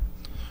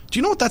 Do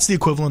you know what that's the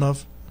equivalent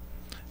of?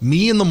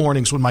 Me in the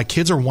mornings when my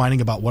kids are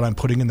whining about what I'm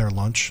putting in their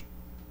lunch,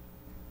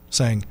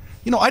 saying,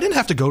 I didn't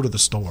have to go to the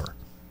store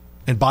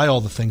and buy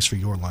all the things for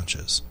your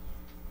lunches.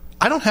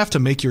 I don't have to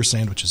make your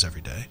sandwiches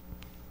every day.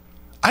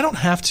 I don't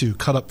have to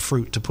cut up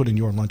fruit to put in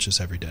your lunches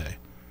every day.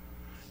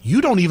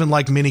 You don't even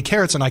like mini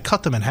carrots, and I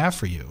cut them in half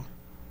for you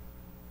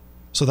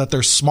so that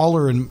they're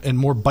smaller and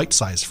more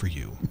bite-sized for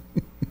you.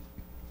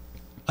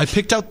 I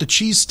picked out the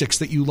cheese sticks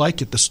that you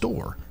like at the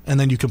store, and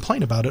then you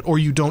complain about it, or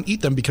you don't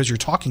eat them because you're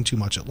talking too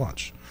much at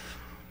lunch.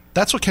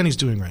 That's what Kenny's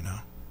doing right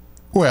now.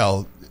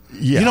 Well,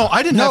 yeah.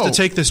 I didn't have to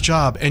take this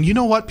job, and you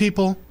know what,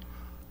 people?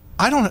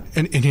 I don't.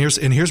 And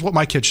here's what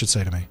my kids should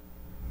say to me.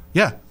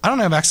 Yeah, I don't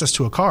have access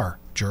to a car,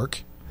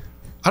 jerk.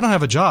 I don't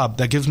have a job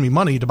that gives me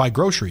money to buy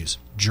groceries,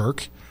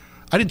 jerk.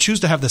 I didn't choose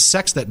to have the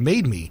sex that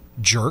made me,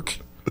 jerk.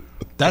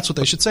 That's what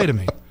they should say to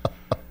me.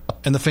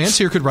 And the fans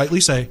here could rightly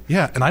say,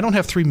 yeah, and I don't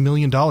have $3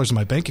 million in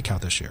my bank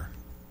account this year,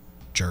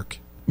 jerk.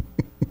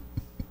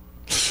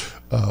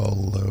 Oh,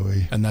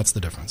 Louie. And that's the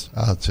difference.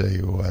 I'll tell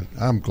you what,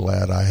 I'm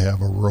glad I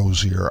have a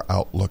rosier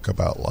outlook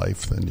about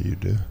life than you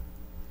do.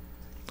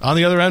 On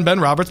the other end,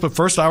 Ben Roberts, but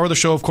first hour of the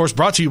show, of course,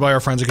 brought to you by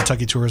our friends at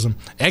Kentucky Tourism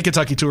and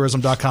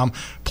KentuckyTourism.com.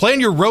 Plan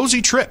your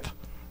rosy trip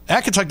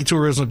at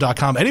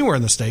KentuckyTourism.com, anywhere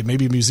in the state,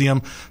 maybe a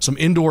museum, some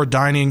indoor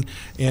dining,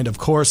 and, of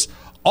course,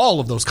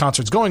 all of those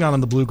concerts going on in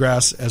the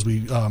Bluegrass as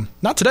we,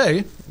 not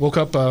today, woke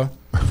up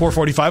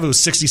 4:45. It was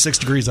 66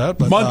 degrees out.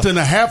 But, month and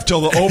a half till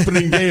the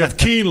opening day of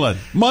Keeneland.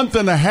 Month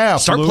and a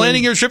half. Start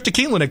planning your trip to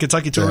Keeneland at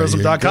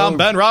KentuckyTourism.com.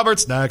 Ben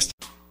Roberts, next.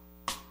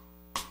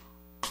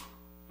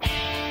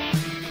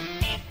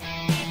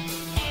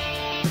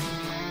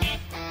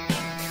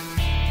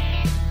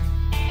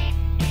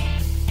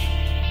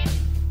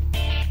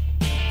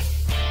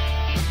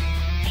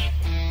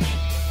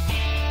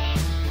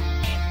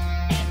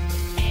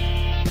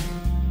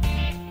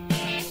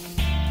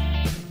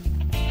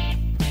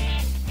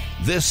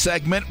 This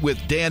segment with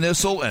Dan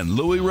Issel and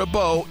Louis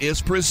Ribeau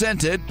is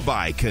presented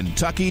by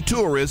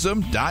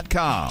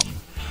KentuckyTourism.com.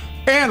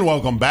 And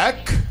welcome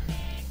back.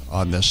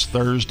 On this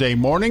Thursday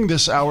morning,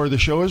 this hour of the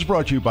show is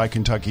brought to you by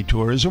Kentucky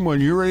Tourism. When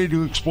you're ready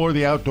to explore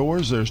the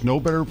outdoors, there's no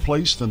better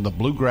place than the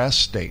Bluegrass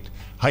State.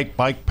 Hike,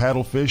 bike,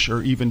 paddle, fish,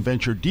 or even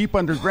venture deep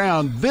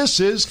underground, this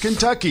is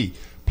Kentucky.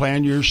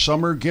 Plan your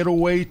summer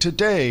getaway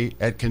today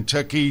at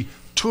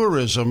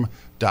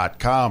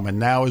KentuckyTourism.com. And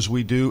now, as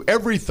we do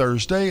every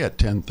Thursday at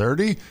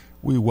 10:30,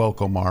 we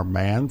welcome our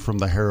man from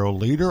the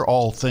Herald Leader,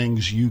 all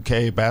things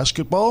UK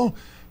basketball,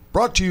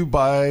 brought to you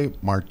by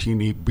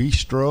Martini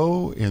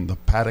Bistro in the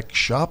Paddock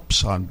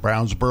Shops on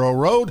Brownsboro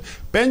Road.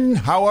 Ben,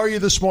 how are you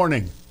this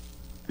morning?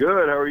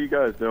 Good. How are you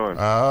guys doing?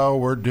 Oh,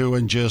 we're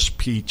doing just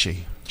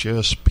peachy.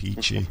 Just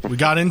peachy. We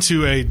got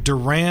into a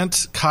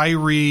Durant,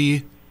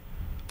 Kyrie.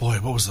 Boy,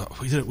 what was that?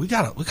 We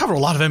covered a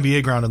lot of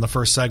NBA ground in the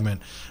first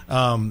segment.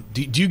 Do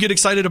you get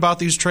excited about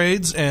these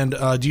trades? And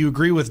do you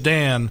agree with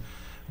Dan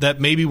that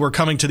maybe we're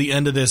coming to the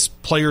end of this,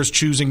 players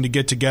choosing to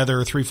get together,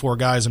 3-4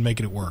 guys, and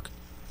making it work?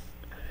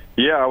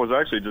 Yeah, I was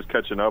actually just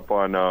catching up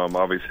on,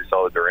 obviously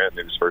saw the Durant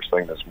news first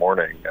thing this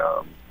morning,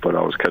 but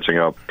I was catching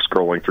up,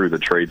 scrolling through the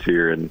trades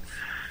here and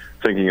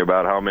thinking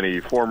about how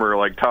many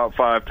former top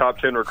 5, top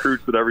 10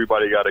 recruits that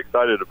everybody got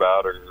excited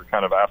about are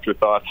kind of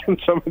afterthoughts in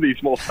some of these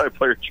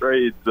multiplayer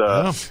trades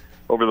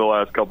over the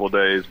last couple of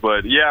days.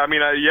 But yeah, I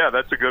mean,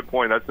 that's a good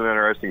point. That's an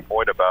interesting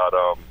point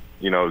about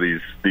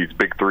these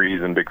big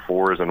threes and big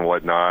fours and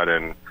whatnot,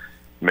 and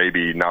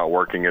maybe not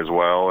working as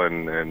well,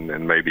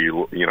 and maybe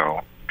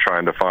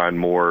trying to find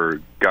more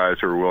guys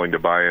who are willing to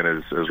buy in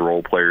as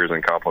role players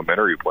and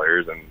complementary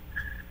players, and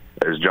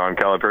as John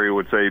Calipari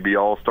would say, be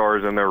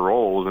all-stars in their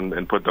roles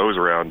and put those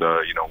around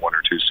one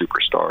or two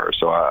superstars.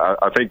 So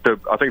I think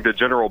the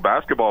general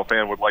basketball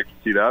fan would like to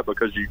see that,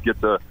 because you get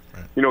to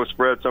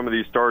spread some of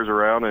these stars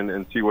around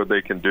and see what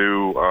they can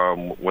do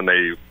when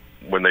they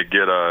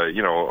get a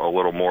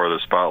little more of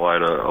the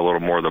spotlight, a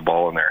little more of the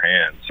ball in their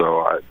hands.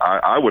 So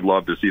I would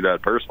love to see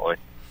that personally.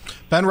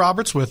 Ben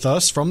Roberts with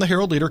us from the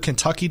Herald Leader,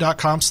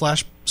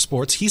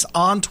 Kentucky.com/sports. He's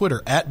on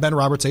Twitter at Ben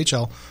Roberts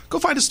HL. Go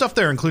find his stuff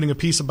there, including a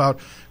piece about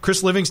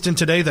Chris Livingston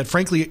today that,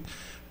 frankly,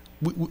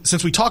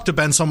 since we talked to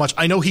Ben so much,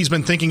 I know he's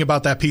been thinking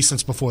about that piece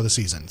since before the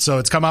season. So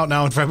it's come out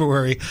now in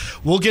February.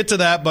 We'll get to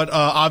that, but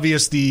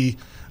obviously,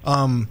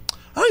 I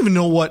don't even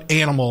know what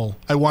animal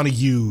I want to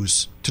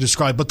use to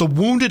describe, but the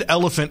wounded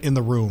elephant in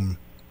the room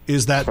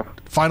is that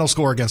final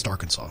score against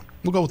Arkansas.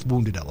 We'll go with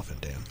wounded elephant,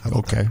 Dan. How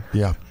about that?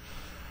 Yeah.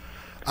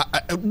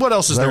 What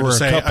else is there to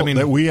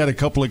say? We had a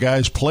couple of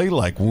guys play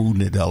like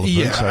wounded elephants.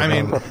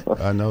 Yeah,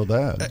 I know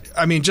that.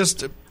 I mean,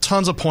 just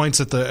tons of points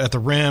at the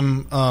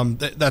rim.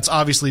 That's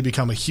obviously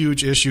become a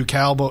huge issue.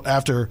 Cal,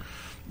 after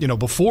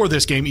before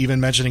this game, even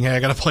mentioning, "Hey,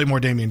 I got to play more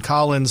Damian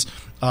Collins."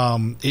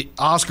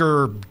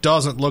 Oscar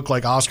doesn't look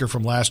like Oscar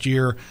from last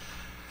year.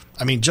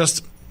 I mean,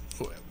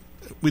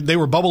 they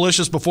were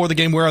bubblicious before the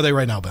game. Where are they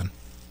right now, Ben?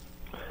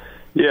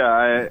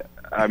 Yeah,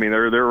 I mean,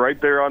 they're right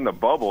there on the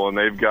bubble, and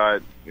they've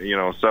got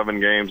 7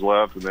 games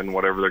left, and then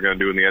whatever they're going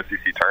to do in the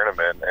SEC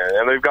tournament,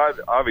 and they've got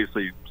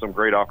obviously some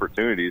great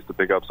opportunities to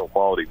pick up some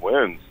quality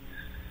wins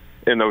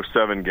in those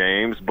 7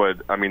 games. But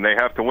I mean, they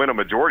have to win a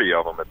majority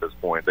of them at this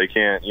point. They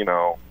can't,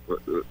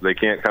 they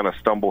can't kind of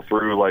stumble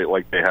through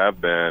like they have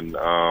been.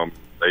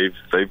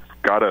 They've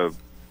got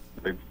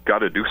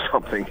to do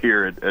something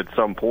here at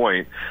some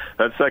point.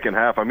 That second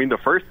half, I mean, the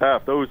first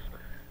half, those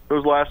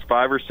last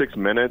 5 or 6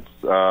 minutes,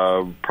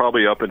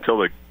 probably up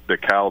until the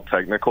Cal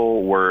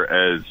technical, were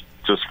as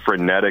just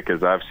frenetic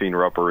as I've seen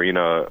Rupp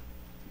Arena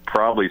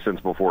probably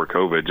since before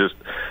COVID.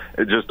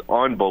 Just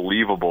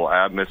unbelievable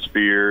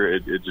atmosphere.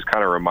 It just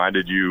kind of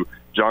reminded you.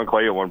 John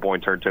Clay at one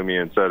point turned to me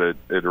and said it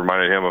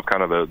reminded him of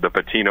kind of the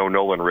Pitino,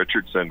 Nolan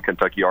Richardson,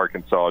 Kentucky,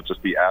 Arkansas,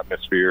 just the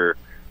atmosphere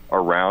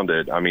around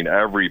it. I mean,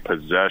 every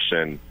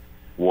possession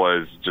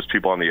was just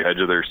people on the edge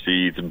of their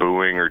seats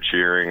booing or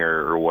cheering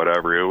or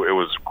whatever. It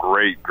was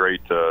great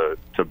to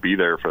be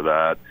there for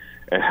that.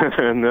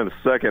 And then the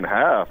second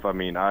half, I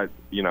mean,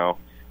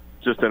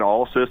 just an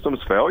all systems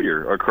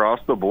failure across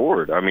the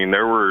board. I mean,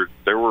 there were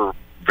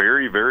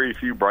very, very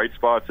few bright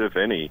spots, if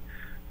any,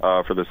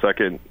 for the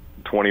second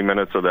 20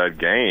 minutes of that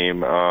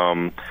game.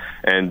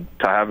 And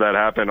to have that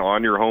happen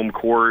on your home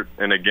court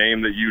in a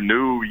game that you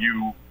knew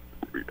you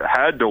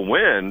had to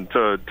win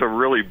to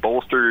really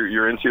bolster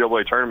your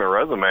NCAA tournament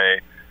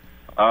resume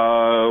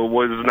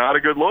was not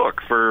a good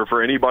look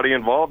for anybody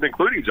involved,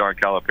 including John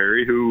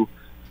Calipari, who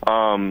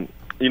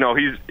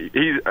he's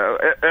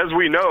as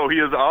we know, he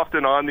is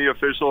often on the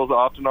officials,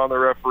 often on the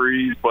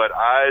referees, but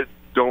I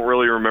don't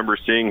really remember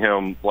seeing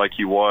him like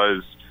he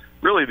was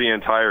really the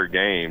entire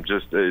game.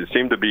 Just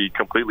seemed to be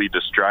completely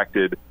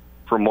distracted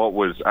from what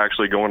was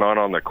actually going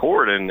on the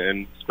court,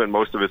 and spent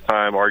most of his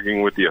time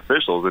arguing with the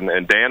officials.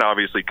 And Dan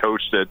obviously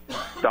coached at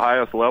the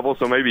highest level,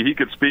 so maybe he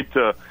could speak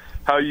to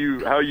how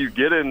you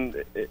get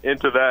into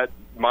that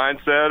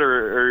mindset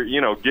or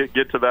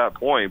get to that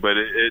point. But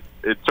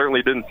it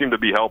certainly didn't seem to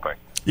be helping.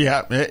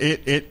 Yeah,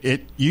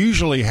 it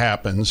usually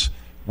happens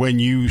when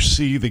you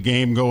see the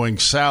game going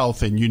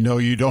south and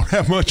you don't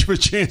have much of a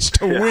chance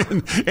to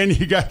win, and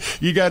you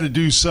got to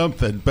do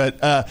something.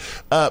 But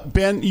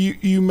Ben,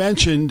 you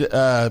mentioned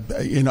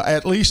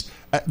at least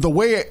the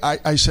way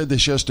I said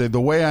this yesterday,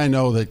 the way I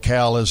know that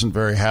Cal isn't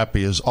very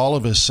happy is all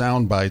of his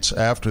sound bites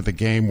after the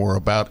game were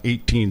about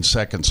 18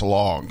 seconds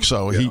long.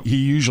 So he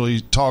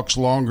usually talks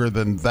longer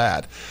than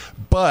that.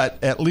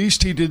 But at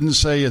least he didn't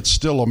say it's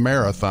still a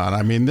marathon.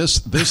 I mean, this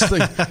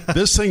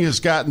thing has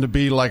gotten to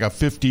be like a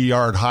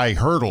 50-yard high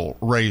hurdle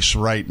race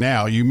right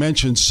now. You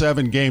mentioned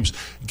 7 games.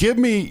 Give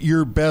me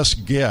your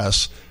best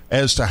guess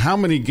as to how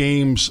many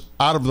games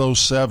out of those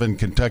 7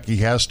 Kentucky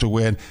has to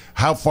win,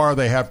 how far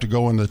they have to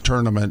go in the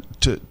tournament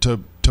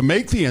to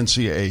make the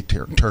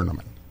NCAA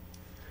tournament.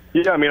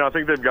 Yeah, I mean, I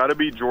think they've got to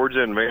beat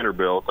Georgia and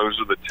Vanderbilt. Those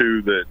are the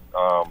two that,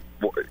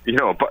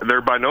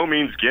 they're by no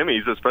means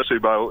gimmies, especially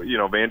by,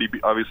 Vandy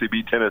obviously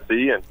beat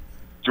Tennessee, and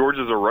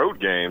Georgia's a road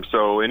game,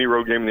 so any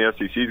road game in the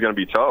SEC is going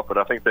to be tough. But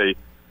I think they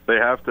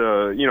have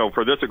to,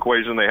 for this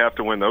equation, they have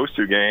to win those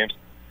 2 games.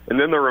 And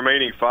then the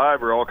remaining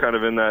 5 are all kind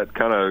of in that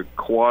kind of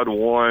quad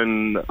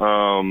 1,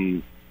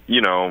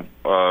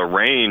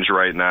 range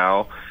right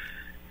now.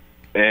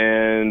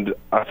 And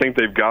I think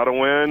they've got to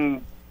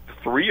win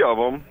 3 of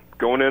them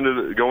going into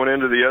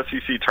the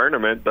SEC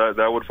tournament.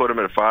 That would put them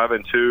at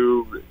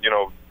 5-2,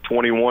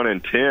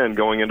 21-10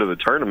 going into the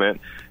tournament.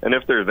 And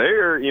if they're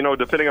there,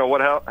 depending on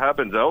what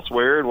happens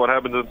elsewhere and what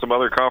happens in some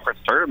other conference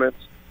tournaments,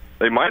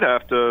 they might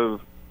have to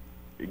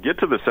get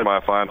to the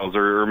semifinals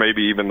or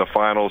maybe even the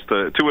finals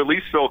to at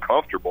least feel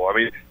comfortable. I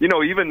mean,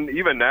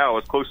 even now,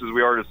 as close as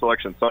we are to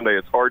Selection Sunday,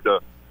 it's hard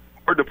to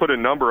put a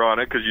number on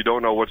it because you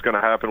don't know what's going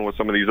to happen with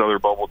some of these other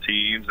bubble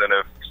teams, and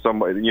if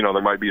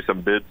there might be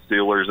some bid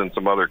stealers in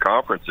some other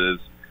conferences.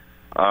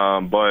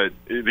 But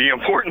the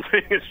important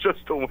thing is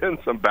just to win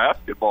some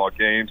basketball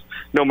games,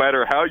 no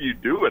matter how you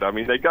do it. I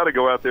mean, they got to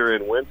go out there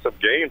and win some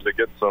games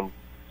against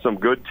some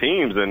good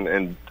teams,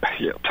 and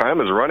time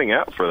is running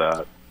out for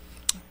that.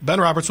 Ben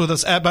Roberts with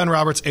us at Ben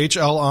Roberts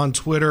HL on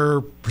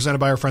Twitter, presented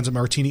by our friends at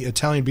Martini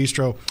Italian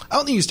Bistro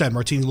out in the East End,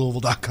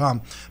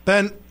 martinilouisville.com.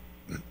 Ben,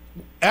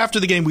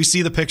 after the game, we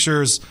see the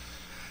pictures.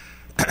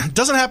 It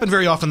doesn't happen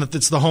very often that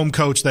it's the home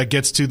coach that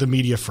gets to the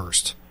media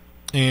first.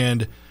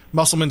 And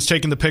Musselman's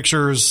taking the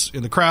pictures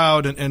in the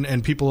crowd,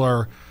 and people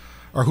are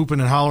hooping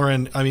and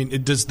hollering. I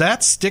mean, does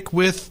that stick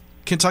with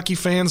Kentucky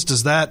fans?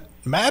 Does that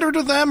matter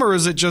to them, or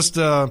is it just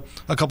a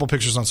couple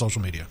pictures on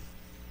social media?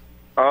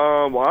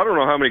 Well, I don't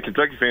know how many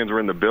Kentucky fans were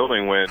in the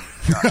building when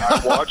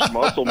I watched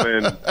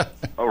Musselman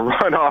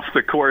run off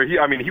the court.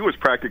 He was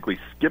practically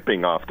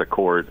skipping off the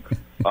court,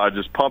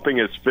 just pumping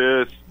his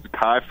fists,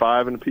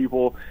 high-fiving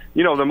people.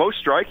 The most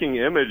striking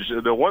image,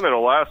 the one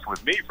that'll last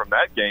with me from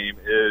that game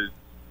is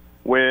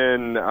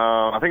when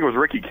I think it was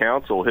Ricky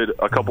Council hit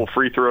a couple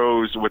free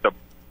throws with a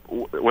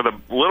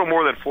little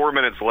more than 4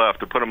 minutes left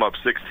to put him up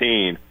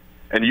 16.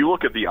 And you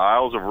look at the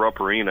aisles of Rupp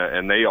Arena,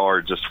 and they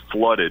are just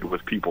flooded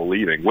with people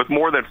leaving with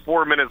more than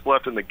 4 minutes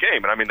left in the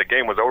game. And, I mean, the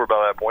game was over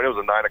by that point. It was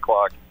a 9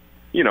 o'clock,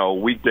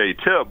 weekday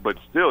tip. But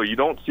still, you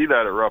don't see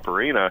that at Rupp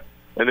Arena.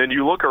 And then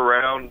you look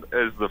around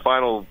as the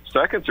final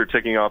seconds are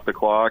ticking off the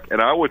clock,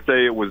 and I would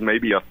say it was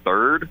maybe a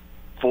third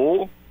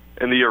full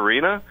in the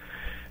arena.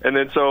 And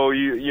then so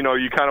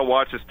you kind of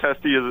watch, as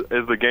testy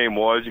as the game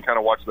was, you kind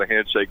of watch the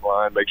handshake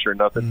line, make sure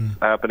nothing's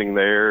happening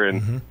there,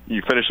 and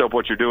you finish up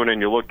what you're doing, and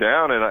you look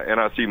down, and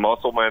I see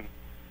Musselman,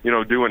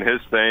 doing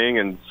his thing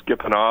and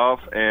skipping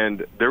off,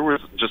 and there was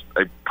just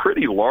a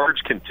pretty large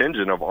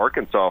contingent of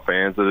Arkansas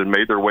fans that had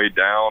made their way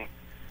down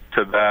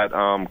to that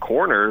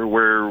corner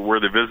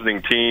where the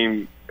visiting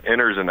team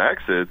enters and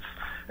exits.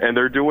 And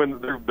they're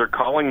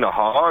calling the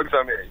Hogs.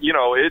 I mean, it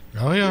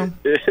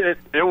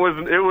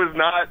was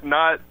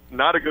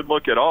not a good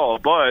look at all.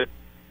 But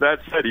that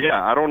said,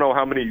 I don't know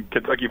how many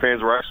Kentucky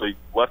fans were actually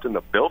left in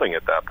the building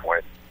at that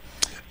point.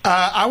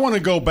 I want to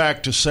go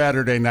back to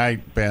Saturday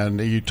night, Ben.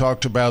 You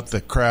talked about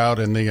the crowd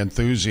and the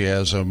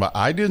enthusiasm.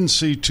 I didn't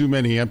see too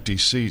many empty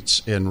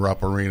seats in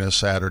Rupp Arena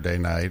Saturday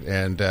night.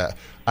 And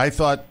I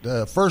thought,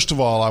 first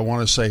of all, I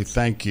want to say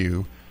thank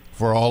you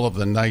for all of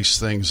the nice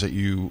things that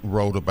you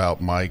wrote about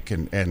Mike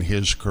and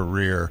his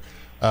career.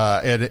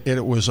 And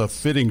it was a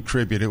fitting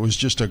tribute. It was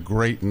just a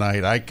great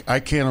night. I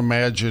can't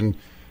imagine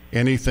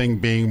anything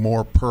being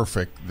more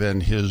perfect than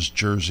his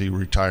jersey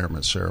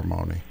retirement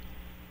ceremony.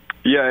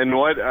 Yeah, and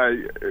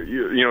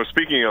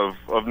speaking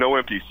of no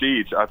empty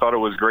seats, I thought it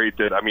was great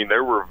that,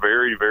 there were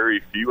very,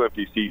 very few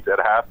empty seats at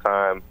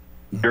halftime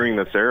during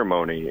the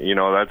ceremony.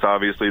 That's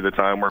obviously the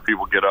time where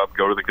people get up,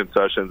 go to the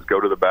concessions,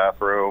 go to the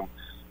bathroom,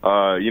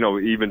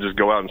 even just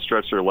go out and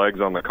stretch their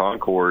legs on the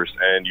concourse.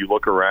 And you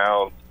look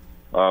around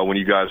when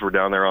you guys were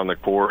down there on the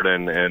court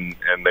and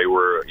they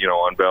were,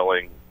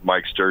 unveiling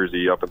Mike's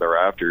jersey up in the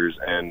rafters,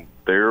 and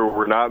there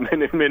were not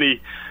many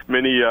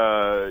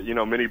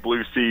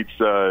blue seats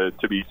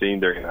to be seen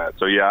during that.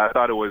 So I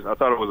thought it was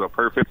a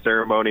perfect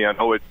ceremony. I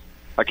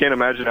can't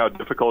imagine how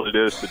difficult it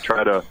is to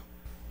try to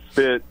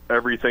fit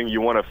everything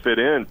you want to fit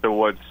into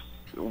what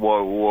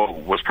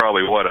was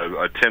probably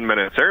a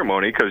 10-minute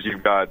ceremony, because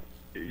you've got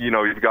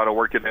to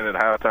work it in at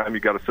halftime.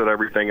 You've got to set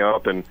everything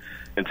up and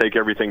take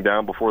everything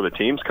down before the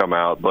teams come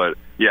out. But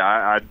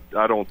I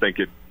don't think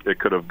it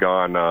could have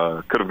gone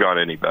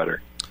any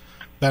better.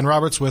 Ben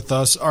Roberts with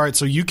us. All right,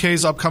 so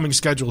UK's upcoming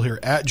schedule here: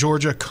 at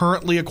Georgia,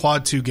 currently a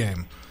quad 2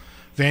 game.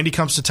 Vandy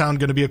comes to town,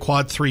 going to be a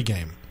quad 3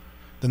 game.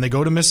 Then they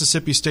go to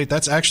Mississippi State.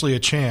 That's actually a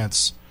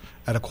chance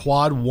at a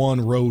quad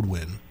 1 road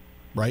win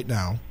right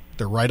now.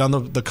 They're right on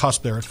the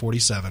cusp there at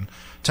 47.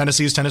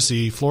 Tennessee is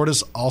Tennessee.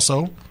 Florida's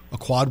also a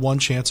quad 1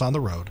 chance on the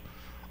road.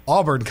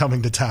 Auburn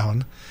coming to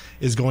town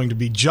is going to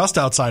be just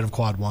outside of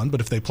quad 1,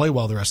 but if they play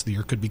well the rest of the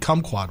year, could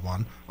become quad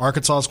 1.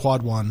 Arkansas is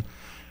quad 1.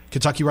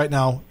 Kentucky right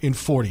now in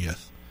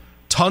 40th.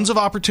 Tons of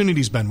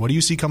opportunities, Ben. What do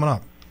you see coming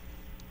up?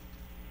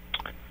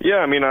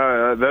 Yeah,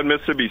 that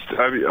Mississippi.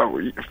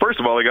 First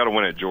of all, they got to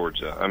win at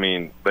Georgia.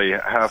 They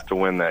have to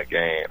win that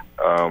game.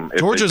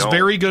 Georgia's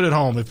very good at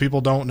home. If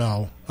people don't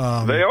know,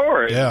 they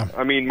are. Yeah.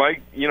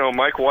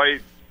 Mike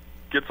White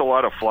gets a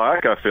lot of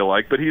flack, I feel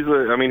like, but he's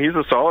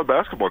a solid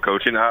basketball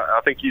coach, and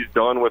I think he's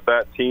done with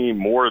that team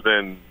more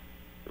than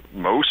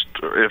most,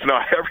 if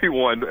not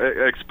everyone,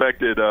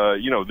 expected.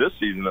 This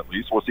season at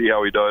least. We'll see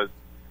how he does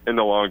in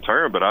the long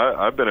term. But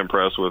I've been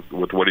impressed with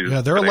what he's.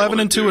 Yeah, they're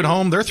 11-2 at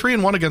home. They're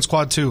 3-1 against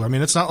quad 2. I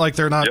mean, it's not like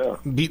they're not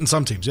beating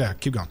some teams. Yeah,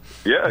 keep going.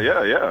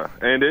 Yeah.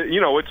 And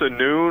it's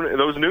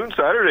those noon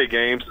Saturday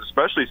games,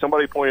 especially.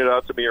 Somebody pointed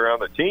out to me around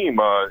the team,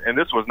 and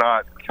this was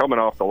not coming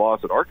off the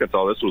loss at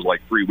Arkansas. This was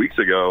like 3 weeks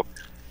ago.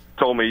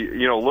 Told me,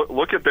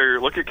 look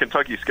at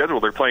Kentucky's schedule.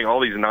 They're playing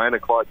all these 9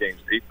 o'clock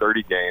games,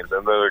 8:30 games,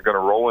 and they're going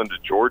to roll into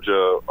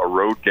Georgia, a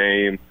road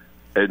game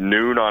at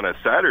noon on a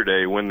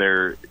Saturday when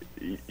they're,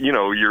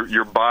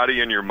 your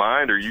body and your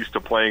mind are used to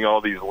playing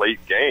all these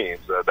late games.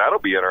 That'll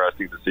be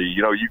interesting to see.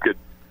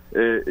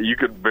 You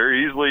could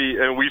very easily,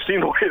 and we've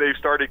seen the way they've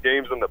started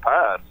games in the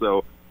past,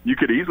 so you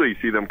could easily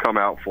see them come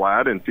out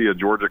flat and see a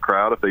Georgia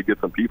crowd if they get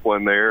some people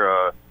in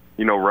there,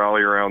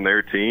 rally around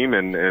their team,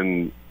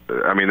 and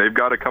I mean they've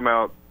got to come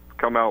out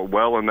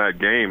well in that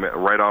game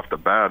right off the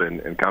bat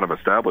and kind of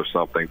establish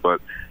something.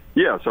 But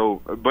yeah,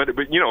 but if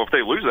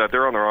they lose that,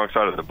 they're on the wrong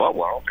side of the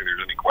bubble. I don't think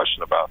there's any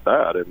question about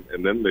that.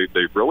 And then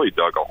they've really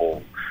dug a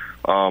hole.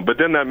 But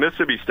then that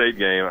Mississippi State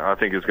game, I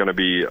think, is going to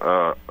be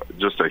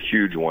just a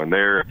huge one.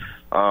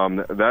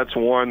 That's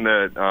one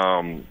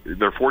that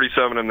they're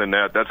 47 in the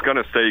net. That's going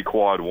to stay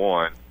quad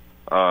 1.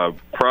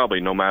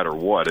 Probably no matter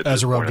what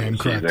as a road game,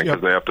 correct?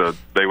 Because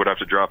they would have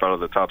to drop out of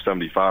the top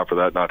 75 for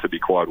that not to be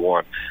quad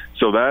 1.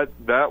 So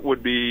that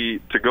would be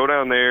to go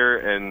down there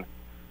and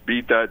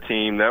beat that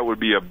team. That would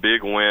be a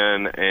big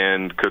win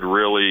and could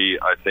really,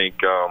 I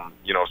think,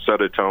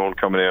 set a tone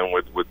coming in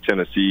with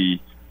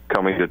Tennessee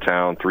coming to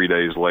town 3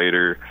 days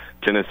later.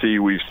 Tennessee,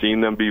 we've seen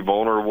them be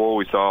vulnerable.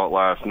 We saw it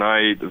last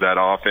night. That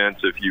offense,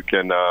 if you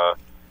can.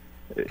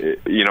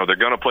 They're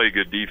going to play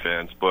good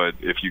defense, but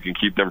if you can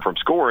keep them from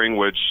scoring,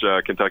 which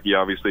Kentucky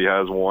obviously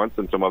has once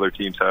and some other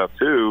teams have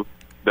too,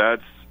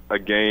 that's a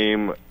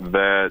game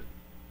that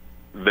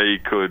they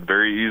could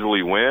very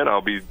easily win.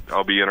 I'll be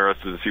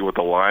interested to see what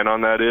the line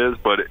on that is.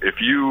 But if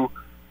you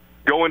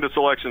go into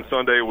Selection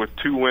Sunday with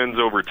 2 wins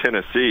over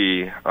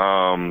Tennessee,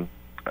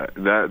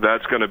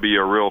 that's going to be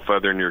a real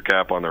feather in your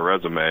cap on the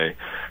resume.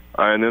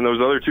 And then those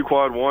other 2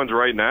 quad 1s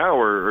right now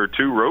are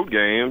 2 road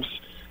games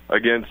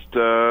against,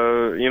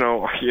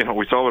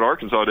 we saw what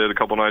Arkansas did a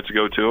couple nights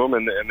ago to them,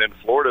 and then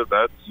Florida.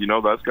 That's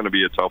going to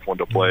be a tough one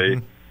to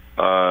play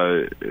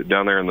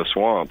down there in the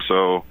swamp.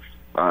 So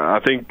I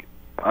think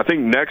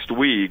next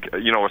week,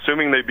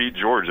 assuming they beat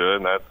Georgia,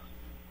 and that's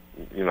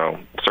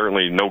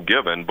certainly no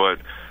given, but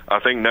I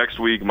think next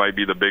week might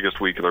be the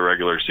biggest week of the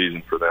regular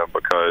season for them,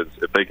 because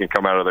if they can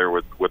come out of there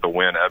with a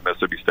win at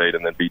Mississippi State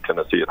and then beat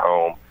Tennessee at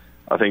home,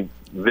 I think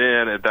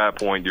then at that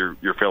point you're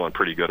feeling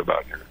pretty good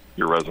about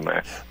your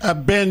resume.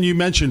 Ben, you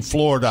mentioned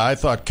Florida. I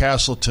thought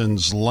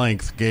Castleton's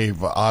length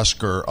gave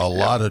Oscar a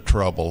lot of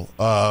trouble.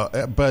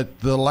 But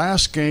the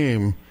last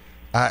game,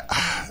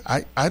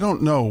 I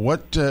don't know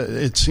what.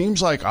 It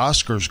seems like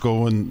Oscar's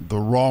going the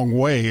wrong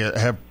way.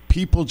 Have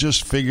people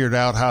just figured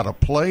out how to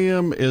play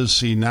him? Is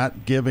he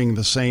not giving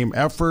the same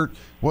effort?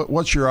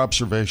 What's your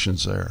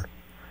observations there?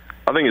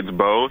 I think it's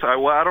both.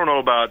 I don't know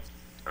about.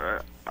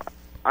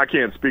 I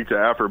can't speak to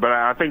effort, but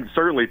I think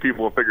certainly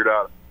people have figured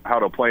out how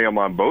to play him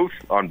on both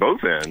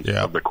ends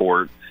of the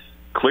court,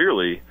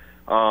 clearly.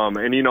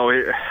 And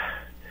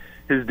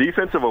his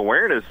defensive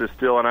awareness is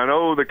still, and I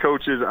know the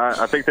coaches,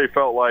 I think they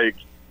felt like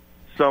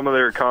some of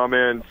their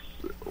comments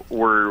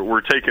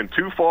were taken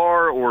too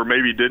far, or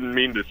maybe didn't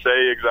mean to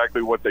say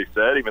exactly what they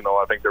said, even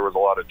though I think there was a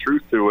lot of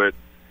truth to it,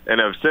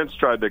 and have since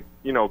tried to,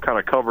 kind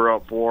of cover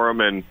up for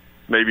him and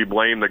maybe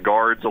blame the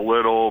guards a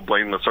little,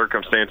 blame the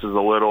circumstances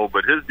a little,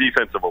 but his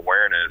defensive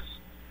awareness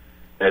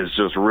has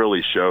just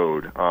really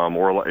showed,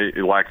 or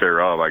lack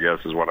thereof, I guess,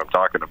 is what I'm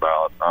talking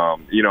about.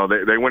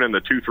 They went in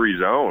the 2-3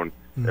 zone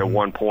at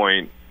one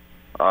point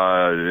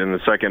in the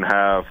second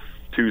half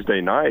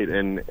Tuesday night,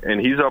 and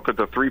he's up at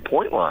the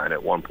 3-point line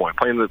at one point,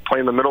 playing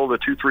the middle of the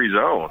 2-3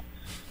 zone.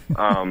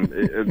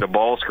 The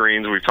ball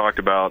screens we've talked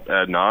about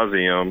ad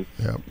nauseum,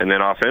 and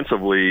then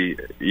offensively,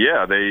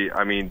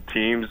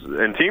 teams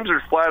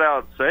are flat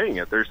out saying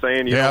it. They're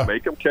saying,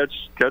 make them catch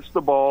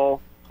the ball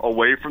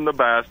away from the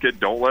basket.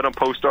 Don't let him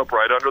post up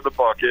right under the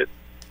bucket,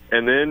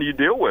 and then you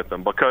deal with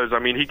him, because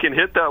he can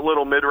hit that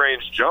little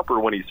mid-range jumper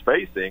when he's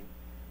facing,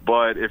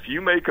 but if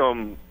you make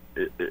him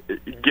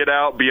get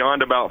out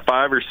beyond about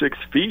 5 or 6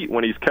 feet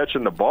when he's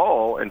catching the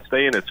ball and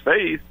stay in his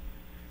face,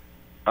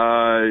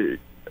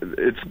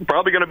 it's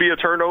probably going to be a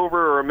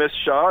turnover or a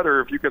missed shot,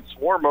 or if you can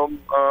swarm them,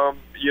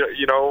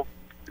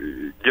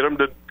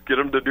 get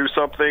them to do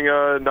something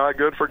not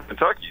good for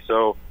Kentucky.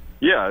 So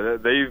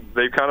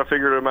they've kind of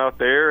figured him out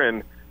there,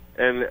 and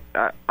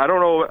I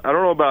don't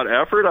know about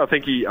effort. I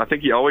think he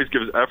always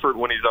gives effort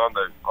when he's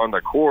on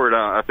the court.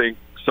 I think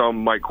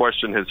some might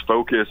question his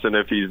focus and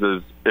if he's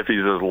as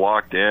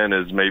locked in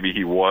as maybe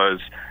he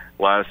was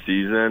last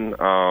season.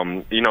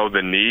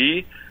 The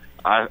knee.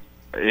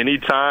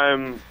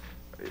 Anytime,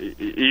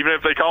 even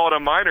if they call it a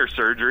minor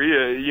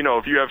surgery,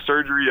 if you have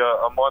surgery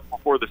a month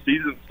before the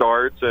season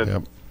starts,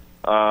 and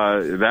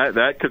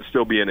that could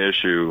still be an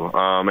issue.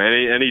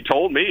 And he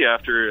told me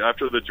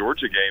after the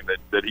Georgia game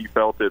that he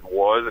felt it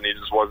was, and he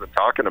just wasn't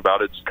talking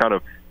about it. Just kind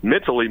of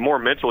more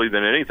mentally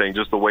than anything,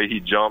 just the way he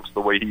jumps,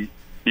 the way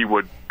he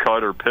would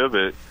cut or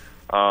pivot.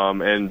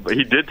 And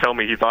he did tell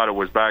me he thought it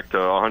was back to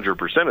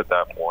 100% at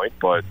that point,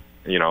 but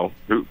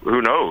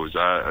who knows?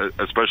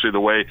 Especially the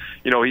way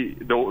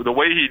the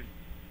way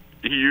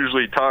he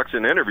usually talks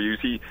in interviews.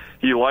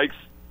 He likes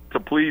to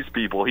please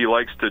people. He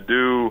likes to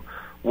do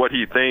what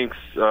he thinks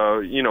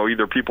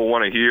either people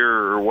want to hear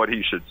or what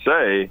he should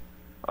say.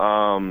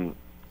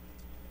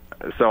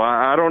 So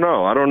I don't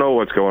know. I don't know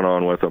what's going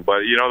on with him.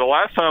 But, the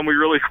last time we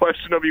really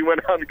questioned him, he went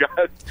out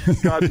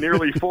and got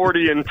nearly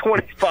 40 and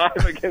 25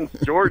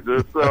 against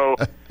Georgia. So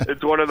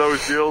it's one of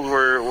those deals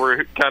where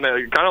we're kind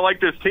of like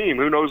this team.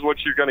 Who knows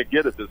what you're going to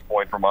get at this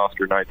point from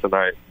Oscar Knight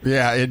tonight?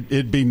 Yeah,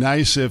 it'd be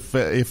nice if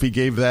he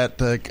gave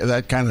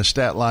that kind of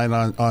stat line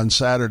on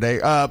Saturday.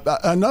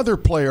 Another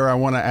player I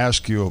want to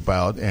ask you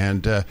about,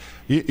 and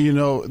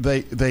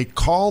they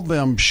call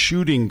them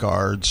shooting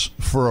guards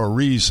for a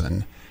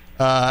reason.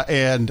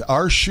 And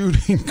our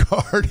shooting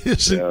guard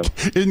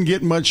didn't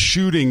get much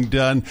shooting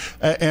done.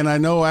 And I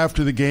know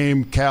after the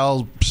game,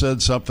 Cal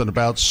said something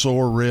about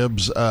sore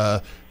ribs.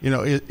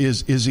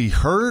 Is he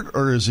hurt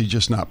or is he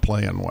just not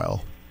playing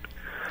well?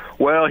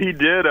 Well, he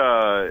did.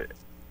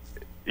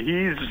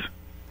 He's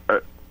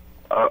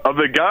of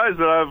the guys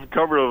that I've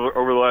covered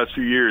over the last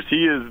few years,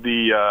 he is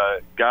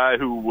the guy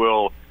who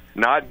will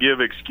not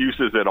give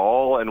excuses at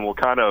all and will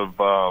kind of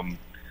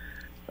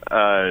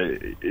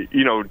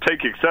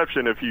take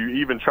exception if you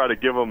even try to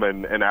give him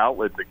an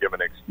outlet to give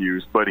an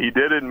excuse. But he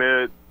did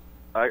admit,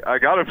 I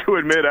got him to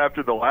admit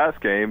after the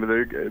last game,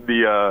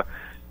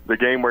 the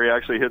game where he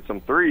actually hit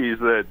some threes,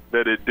 that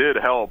it did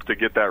help to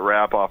get that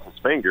wrap off his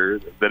finger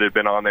that had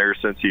been on there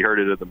since he hurt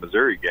it at the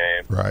Missouri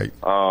game. Right.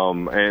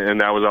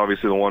 And that was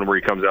obviously the one where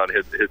he comes out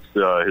and hits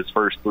his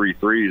first 3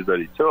 threes that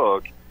he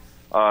took.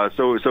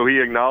 So he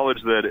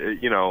acknowledged that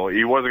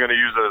he wasn't going to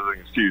use it as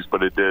an excuse,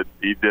 but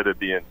he did at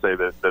the end say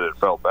that it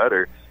felt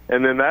better.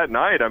 And then that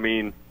night, I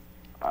mean,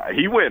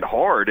 he went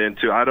hard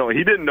into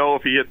he didn't know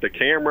if he hit the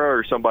camera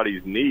or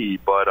somebody's knee,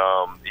 but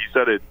he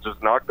said it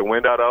just knocked the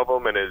wind out of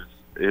him, and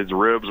his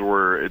ribs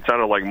it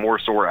sounded like more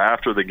sore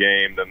after the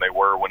game than they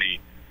were when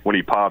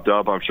he popped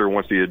up. I'm sure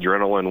once the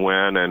adrenaline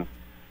went and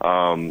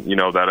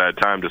that had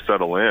time to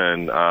settle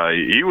in,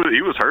 he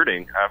was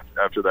hurting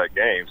after that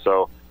game.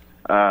 So.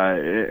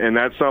 And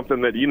that's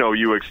something that,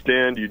 you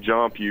extend, you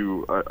jump,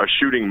 a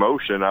shooting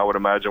motion, I would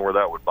imagine where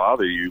that would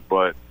bother you.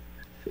 But,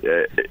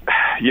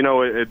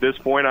 at this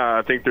point,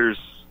 I think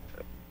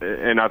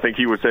and I think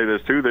he would say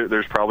this too,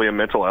 there's probably a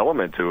mental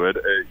element to it.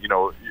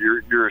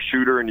 You're a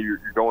shooter and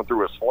you're going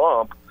through a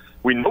slump.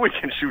 We know we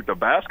can shoot the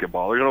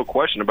basketball. There's no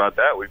question about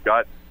that. We've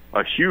got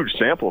a huge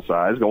sample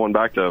size going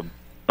back to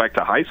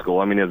high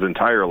school. I mean, his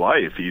entire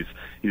life, he's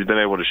been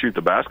able to shoot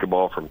the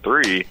basketball from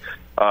 3.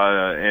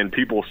 And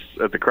people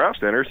at the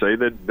Kraft Center say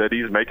that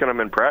he's making them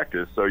in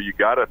practice. So you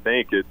got to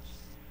think it's,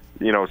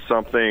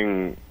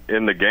 something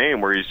in the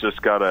game where he's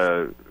just got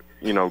to,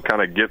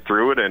 kind of get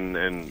through it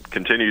and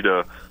continue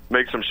to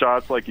make some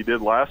shots like he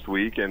did last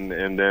week and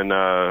then,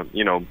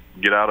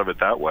 get out of it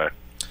that way.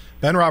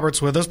 Ben Roberts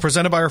with us,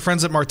 presented by our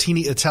friends at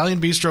Martini Italian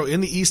Bistro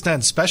in the East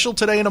End. Special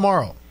today and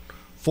tomorrow,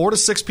 4 to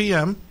 6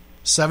 p.m.,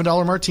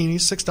 $7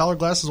 martinis, $6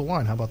 glasses of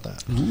wine. How about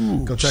that?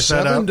 Ooh, go check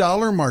that out.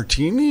 $7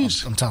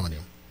 martinis? I'm telling you.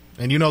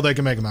 And they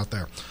can make them out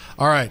there.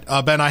 All right,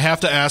 Ben, I have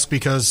to ask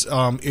because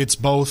it's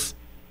both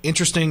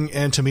interesting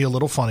and to me a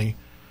little funny.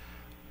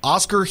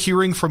 Oscar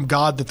hearing from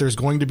God that there's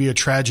going to be a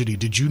tragedy.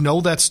 Did you know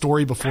that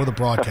story before the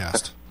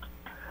broadcast?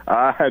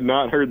 I had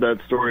not heard that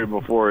story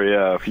before,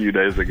 a few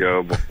days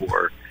ago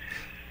before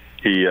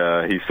he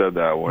said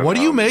that one. What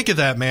do you make of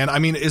that, man? I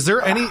mean, is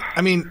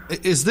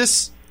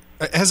this –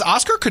 has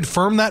Oscar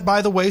confirmed that,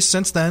 by the way,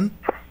 since then?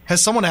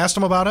 Has someone asked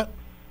him about it?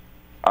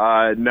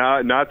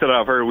 Not that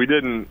I've heard.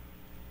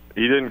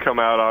 He didn't come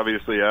out,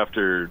 obviously,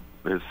 after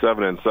his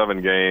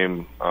 7-7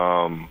 game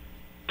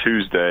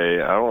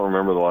Tuesday. I don't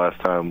remember the last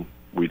time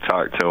we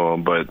talked to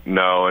him, but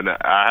no, and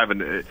I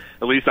haven't.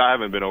 At least I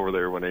haven't been over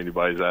there when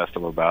anybody's asked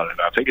him about it.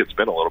 I think it's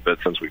been a little bit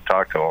since we've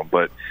talked to him,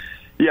 but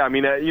yeah, I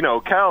mean,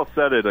 Cal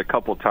said it a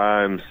couple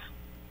times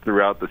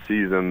throughout the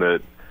season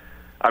that.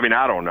 I mean,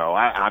 I don't know.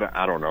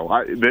 I don't know.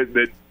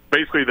 That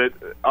basically that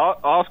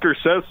Oscar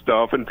says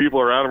stuff, and people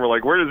around him are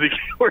like, "Where does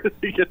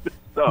he get this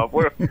stuff?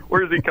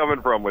 Where is he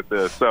coming from with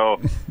this?" So,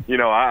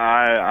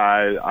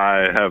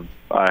 I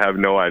have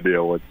no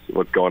idea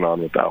what's going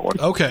on with that one.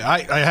 Okay,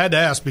 I had to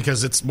ask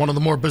because it's one of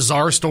the more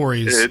bizarre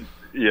stories.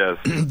 Yes,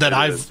 that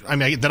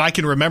I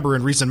can remember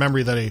in recent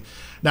memory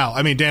Now,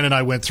 I mean, Dan and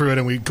I went through it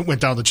and we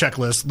went down the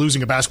checklist.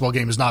 Losing a basketball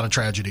game is not a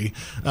tragedy,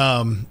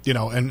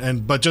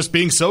 but just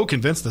being so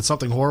convinced that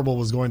something horrible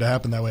was going to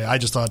happen that way, I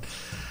just thought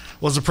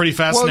was a pretty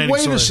fascinating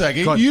story. Well, wait a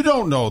second. You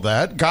don't know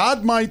that.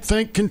 God might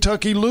think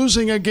Kentucky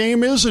losing a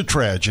game is a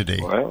tragedy.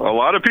 Well, a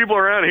lot of people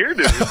around here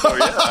do. So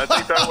yeah, I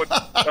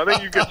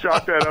think you could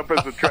chalk that up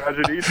as a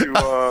tragedy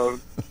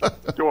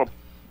to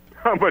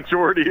a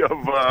majority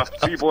of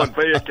people in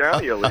Fayette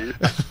County, at least.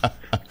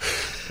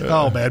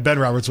 Oh, man, Ben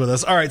Roberts with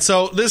us. All right,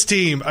 so this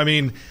team, I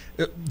mean,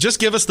 just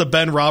give us the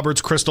Ben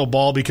Roberts crystal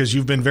ball because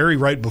you've been very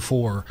right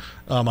before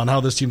on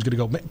how this team's going to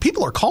go. Man,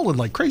 people are calling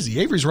like crazy.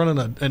 Avery's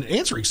running an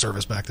answering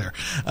service back there.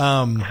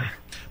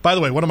 By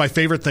the way, one of my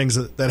favorite things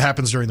that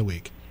happens during the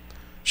week,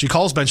 she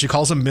calls Ben, she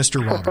calls him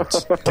Mr.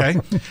 Roberts, okay?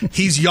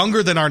 He's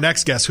younger than our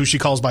next guest, who she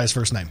calls by his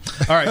first name.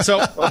 All right, so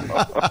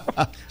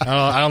I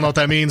don't know what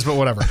that means, but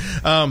whatever.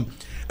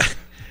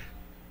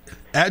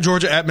 At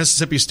Georgia, at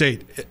Mississippi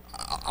State,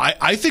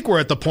 I think we're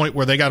at the point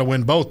where they got to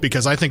win both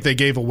because I think they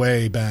gave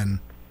away, Ben,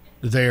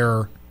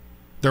 their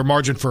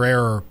margin for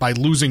error by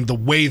losing the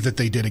way that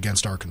they did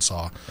against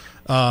Arkansas.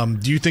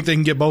 Do you think they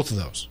can get both of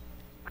those?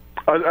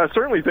 I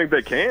certainly think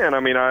they can.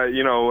 I mean,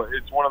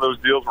 it's one of those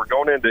deals where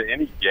going into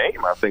any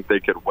game, I think they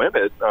could win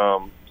it.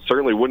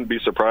 Certainly wouldn't be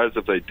surprised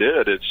if they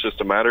did. It's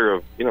just a matter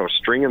of,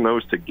 stringing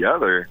those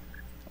together.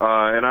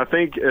 And I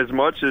think as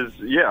much as,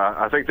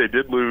 I think they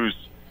did lose,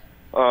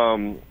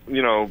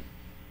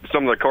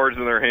 some of the cards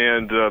in their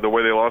hand the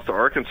way they lost to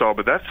Arkansas,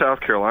 but that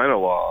South Carolina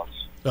loss.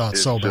 Oh,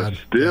 it's so bad.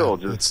 Still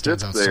just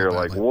sits there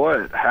like,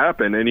 what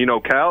happened?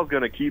 And, Cal's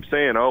going to keep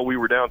saying, we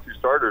were down 2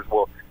 starters.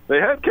 Well, they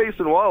had Case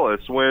and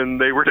Wallace when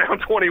they were down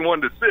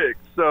 21-6.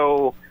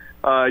 So,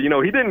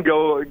 he didn't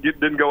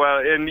go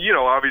out. And,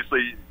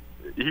 obviously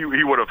he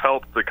would have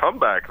helped the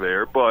comeback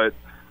there. But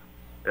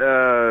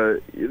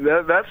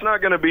that's not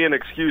going to be an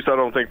excuse, I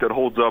don't think, that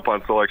holds up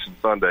on Selection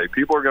Sunday.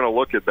 People are going to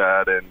look at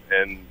that,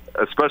 and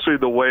especially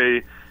the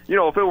way,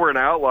 if it were an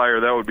outlier,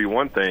 that would be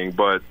one thing.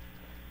 But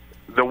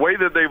the way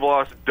that they've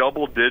lost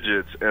double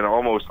digits in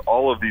almost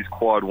all of these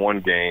Quad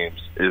 1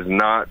 games is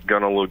not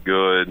going to look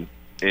good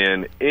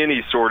in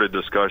any sort of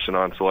discussion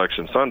on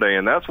Selection Sunday.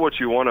 And that's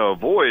what you want to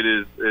avoid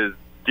is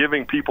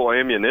giving people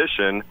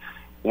ammunition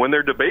when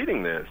they're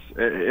debating this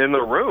in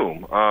the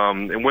room.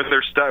 And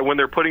when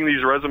they're putting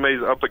these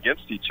resumes up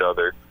against each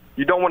other,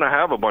 you don't want to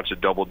have a bunch of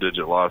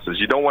double-digit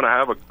losses. You don't want to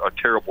have a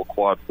terrible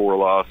Quad 4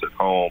 loss at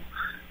home.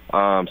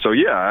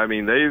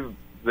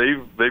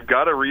 They've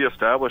got to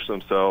reestablish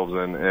themselves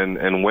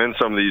and win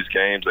some of these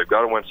games. They've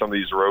got to win some of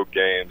these road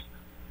games.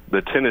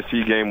 The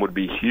Tennessee game would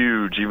be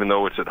huge, even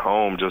though it's at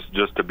home.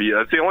 Just to be,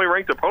 that's the only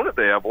ranked opponent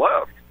they have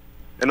left.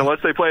 And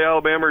unless they play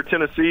Alabama or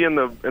Tennessee in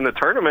the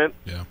tournament,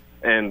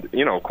 and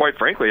quite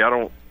frankly, I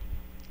don't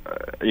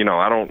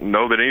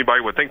know that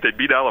anybody would think they'd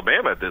beat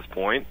Alabama at this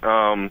point.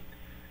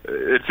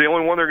 It's the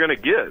only one they're going to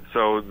get,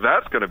 so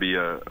that's going to be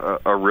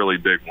a really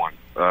big one.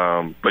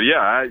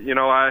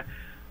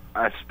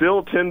 I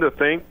still tend to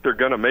think they're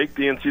going to make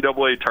the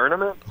NCAA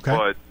tournament,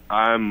 but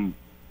I'm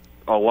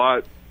a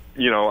lot.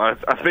 I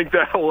think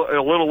that a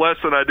little less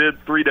than I did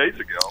 3 days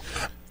ago.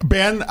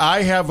 Ben,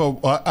 I have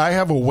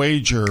a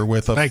wager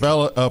with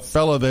a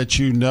fella that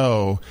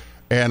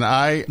and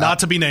I not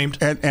to be named,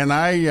 and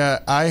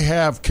I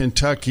have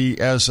Kentucky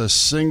as a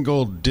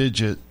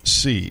single-digit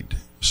seed.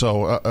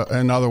 So,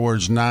 in other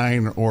words,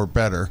 9 or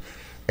better.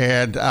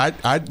 And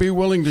I'd be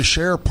willing to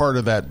share part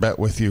of that bet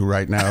with you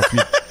right now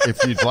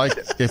if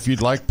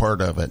you'd like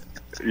part of it.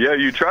 Yeah,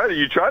 you tried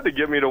to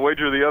get me to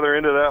wager the other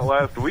end of that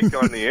last week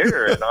on the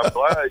air, and I'm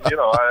glad. I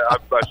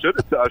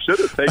should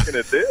have taken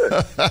it then.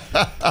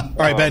 All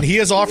right, Ben. He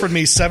has offered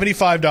me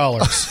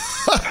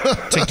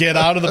 $75 to get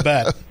out of the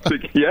bet.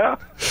 Yeah.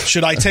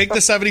 Should I take the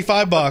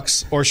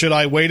 $75 or should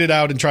I wait it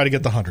out and try to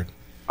get the 100?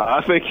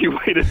 I think you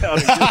waited out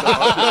and get the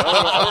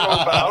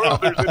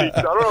 100.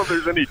 I don't know if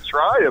there's any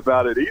try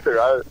about it either.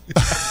 I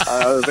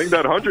think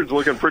that 100's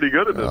looking pretty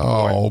good at this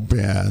point. Oh,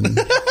 Ben.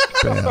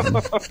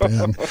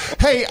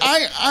 Hey,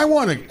 I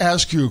want to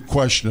ask you a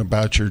question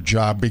about your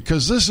job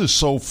because this is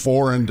so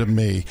foreign to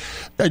me.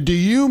 Do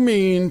you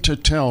mean to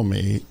tell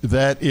me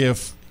that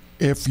if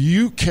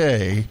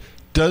UK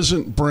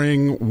doesn't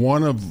bring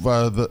one of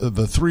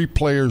the 3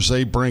 players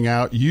they bring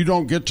out, you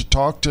don't get to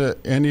talk to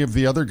any of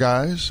the other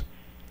guys?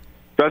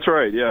 That's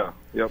right, yeah.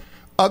 Yep.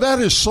 That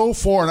is so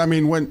foreign. I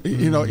mean, when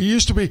it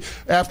used to be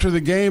after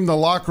the game, the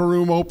locker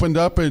room opened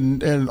up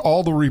and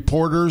all the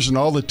reporters and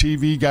all the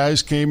TV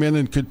guys came in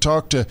and could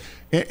talk to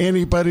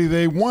anybody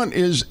they want.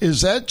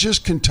 Is that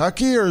just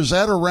Kentucky or is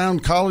that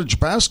around college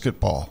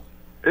basketball?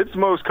 It's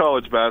most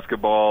college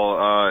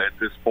basketball at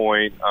this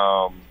point,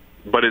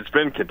 but it's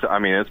been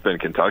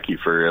Kentucky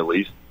for at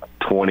least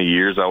 20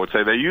 years, I would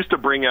say. They used to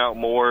bring out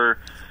more.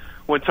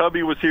 When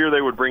Tubby was here, they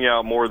would bring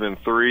out more than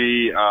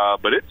 3,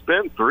 but it's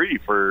been 3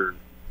 for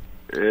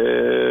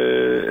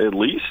at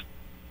least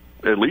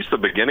the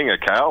beginning of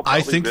Cal.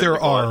 I think there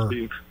are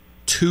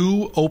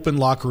 2 open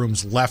locker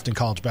rooms left in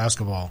college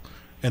basketball,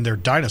 and they're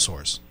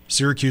dinosaurs: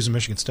 Syracuse and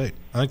Michigan State.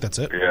 I think that's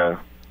it. Yeah,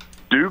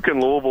 Duke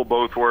and Louisville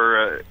both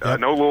were. I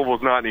know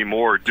Louisville's not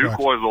anymore. Duke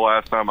was the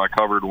last time I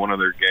covered one of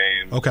their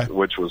games,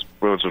 which was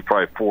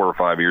probably 4 or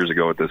 5 years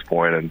ago at this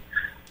point, and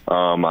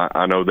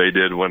I know they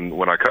did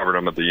when I covered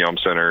them at the Yum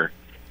Center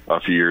a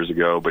few years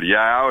ago. But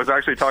yeah, I was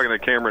actually talking to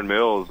Cameron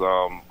Mills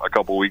a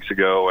couple weeks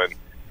ago, and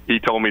he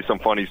told me some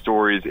funny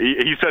stories.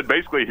 He said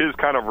basically his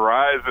kind of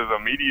rise as a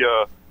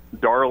media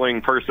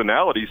darling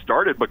personality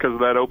started because of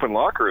that open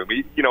locker room.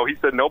 He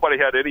said nobody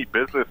had any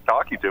business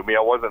talking to me.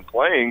 I wasn't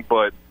playing,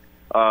 but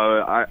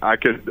I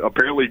could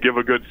apparently give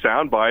a good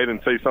soundbite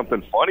and say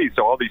something funny,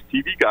 so all these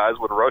TV guys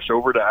would rush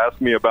over to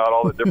ask me about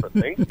all the different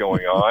things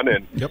going on,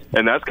 and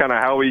and that's kind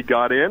of how he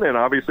got in. And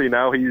obviously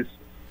now he's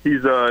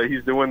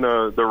doing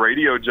the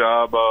radio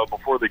job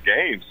before the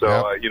game.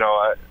 So you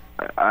know,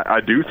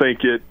 I do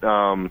think it.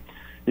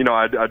 You know,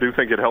 I do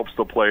think it helps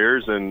the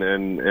players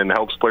and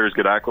helps players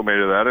get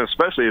acclimated to that, and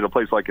especially at a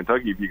place like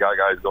Kentucky, if you got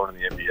guys going to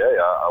the NBA,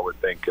 I would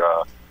think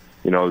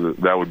you know,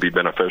 that would be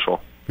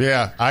beneficial.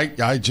 Yeah,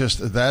 I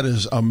just, that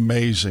is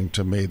amazing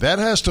to me. That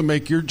has to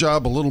make your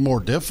job a little more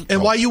difficult.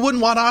 And why you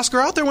wouldn't want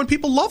Oscar out there when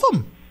people love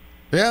him.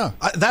 Yeah.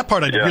 That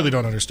part I really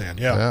don't understand.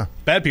 Yeah.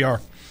 Bad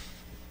PR.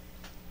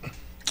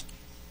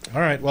 All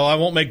right. Well, I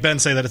won't make Ben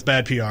say that it's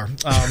bad PR.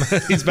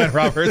 He's Ben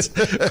Roberts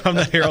from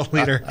the Herald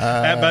Leader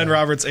at Ben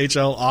Roberts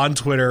HL on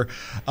Twitter.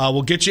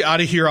 We'll get you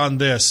out of here on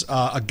this.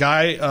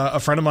 A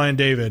friend of mine,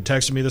 David,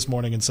 texted me this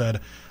morning and said,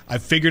 I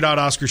figured out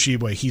Oscar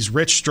Tshiebwe. He's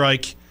Rich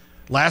Strike.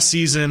 Last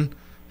season,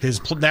 his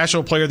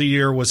National Player of the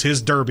Year was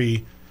his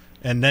derby,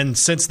 and then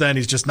since then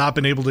he's just not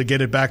been able to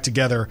get it back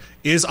together.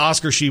 Is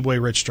Oscar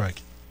Tshiebwe Rich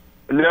Strike?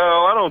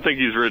 No, I don't think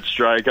he's Rich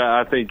Strike.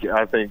 I think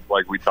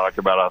like we talked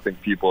about, I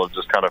think people have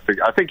just kind of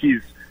figured. I think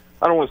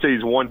I don't want to say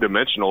he's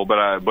one-dimensional,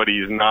 but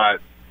he's not.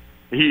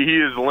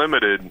 He is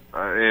limited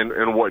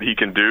in what he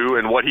can do,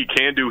 and what he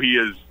can do, he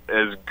is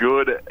as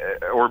good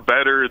or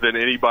better than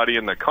anybody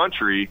in the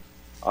country.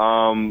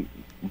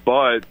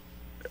 But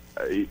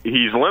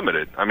he's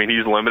limited. I mean,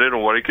 he's limited in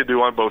what he can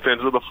do on both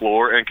ends of the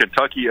floor, and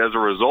Kentucky, as a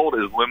result,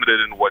 is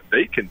limited in what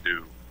they can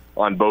do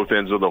on both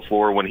ends of the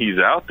floor when he's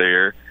out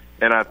there.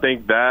 And I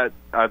think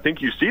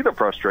you see the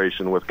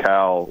frustration with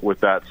Cal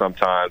with that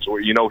sometimes,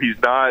 where, you know, he's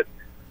not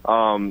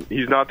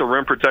the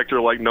rim protector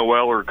like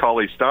Noel or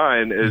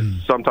Cauley-Stein,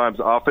 is sometimes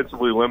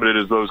offensively limited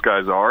as those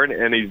guys are,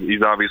 and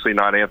he's obviously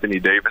not Anthony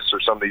Davis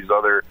or some of these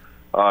other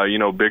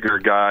bigger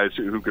guys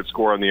who could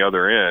score on the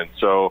other end.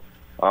 So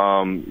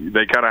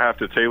they kind of have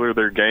to tailor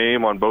their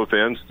game on both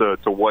ends to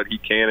what he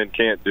can and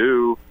can't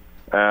do.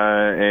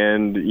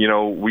 And you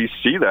know, we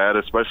see that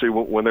especially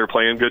when they're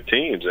playing good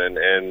teams,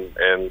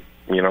 and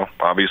you know,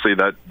 obviously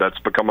that's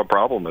become a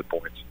problem at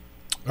points.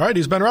 All right,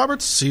 he's Ben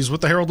Roberts. He's with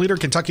the Herald Leader,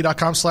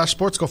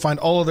 Kentucky.com/sports. Go find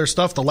all of their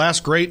stuff. The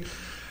last great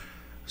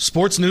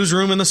sports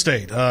newsroom in the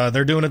state.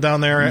 They're doing it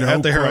down there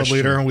at the Herald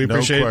Leader, and we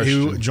appreciate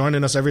you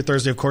joining us every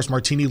Thursday. Of course,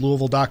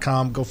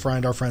 MartiniLouisville.com. Go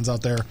find our friends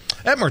out there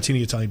at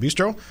Martini Italian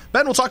Bistro.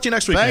 Ben, we'll talk to you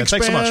next week. Thanks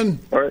so much.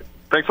 All right.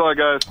 Thanks a lot,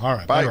 guys. All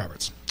right, bye. Ben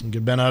Roberts. We'll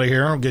get Ben out of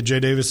here. We'll get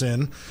Jay Davis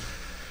in.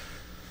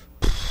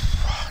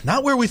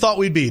 Not where we thought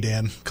we'd be,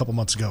 Dan, a couple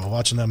months ago,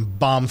 watching them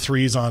bomb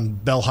threes on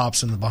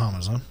bellhops in the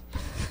Bahamas, huh?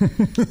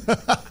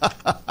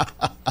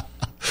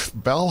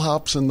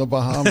 Bellhops in the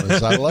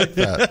Bahamas. I like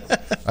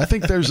that. I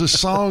think there's a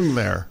song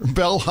there.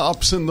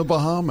 Bellhops in the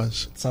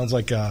Bahamas. Sounds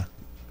like, I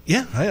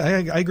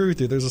agree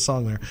with you. There's a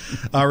song there.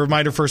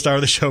 Reminder, first hour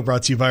of the show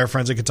brought to you by our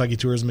friends at Kentucky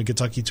Tourism and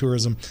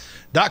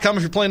KentuckyTourism.com.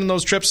 If you're planning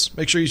those trips,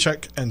 make sure you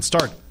check and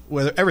start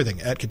with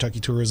everything at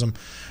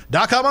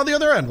KentuckyTourism.com. On the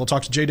other end, we'll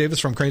talk to Jay Davis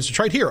from Cranes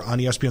Detroit here on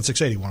ESPN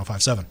 680,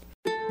 105.7.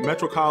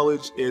 Metro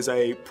College is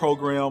a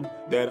program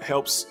that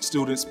helps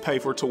students pay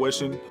for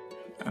tuition,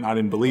 and I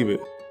didn't believe it.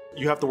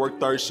 You have to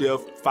work third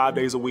shift 5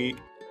 days a week.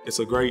 It's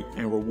a great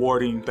and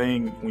rewarding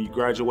thing when you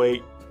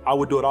graduate. I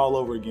would do it all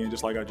over again,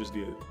 just like I just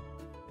did.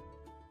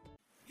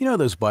 You know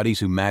those buddies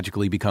who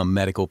magically become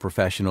medical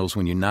professionals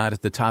when you're not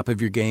at the top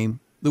of your game?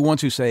 The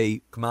ones who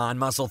say, "Come on,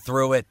 muscle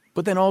through it,"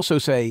 but then also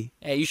say,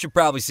 "Hey, you should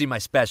probably see my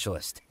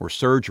specialist." Or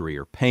surgery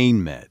or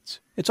pain meds.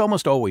 It's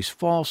almost always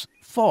false,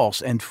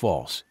 false, and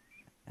false.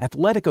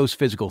 Athletico's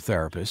physical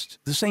therapists,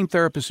 the same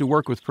therapists who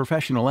work with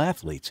professional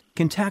athletes,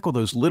 can tackle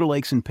those little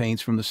aches and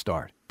pains from the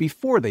start,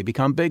 before they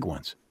become big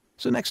ones.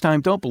 So next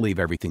time, don't believe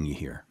everything you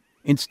hear.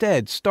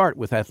 Instead, start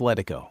with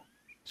Athletico.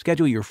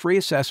 Schedule your free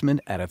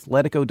assessment at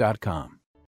Athletico.com.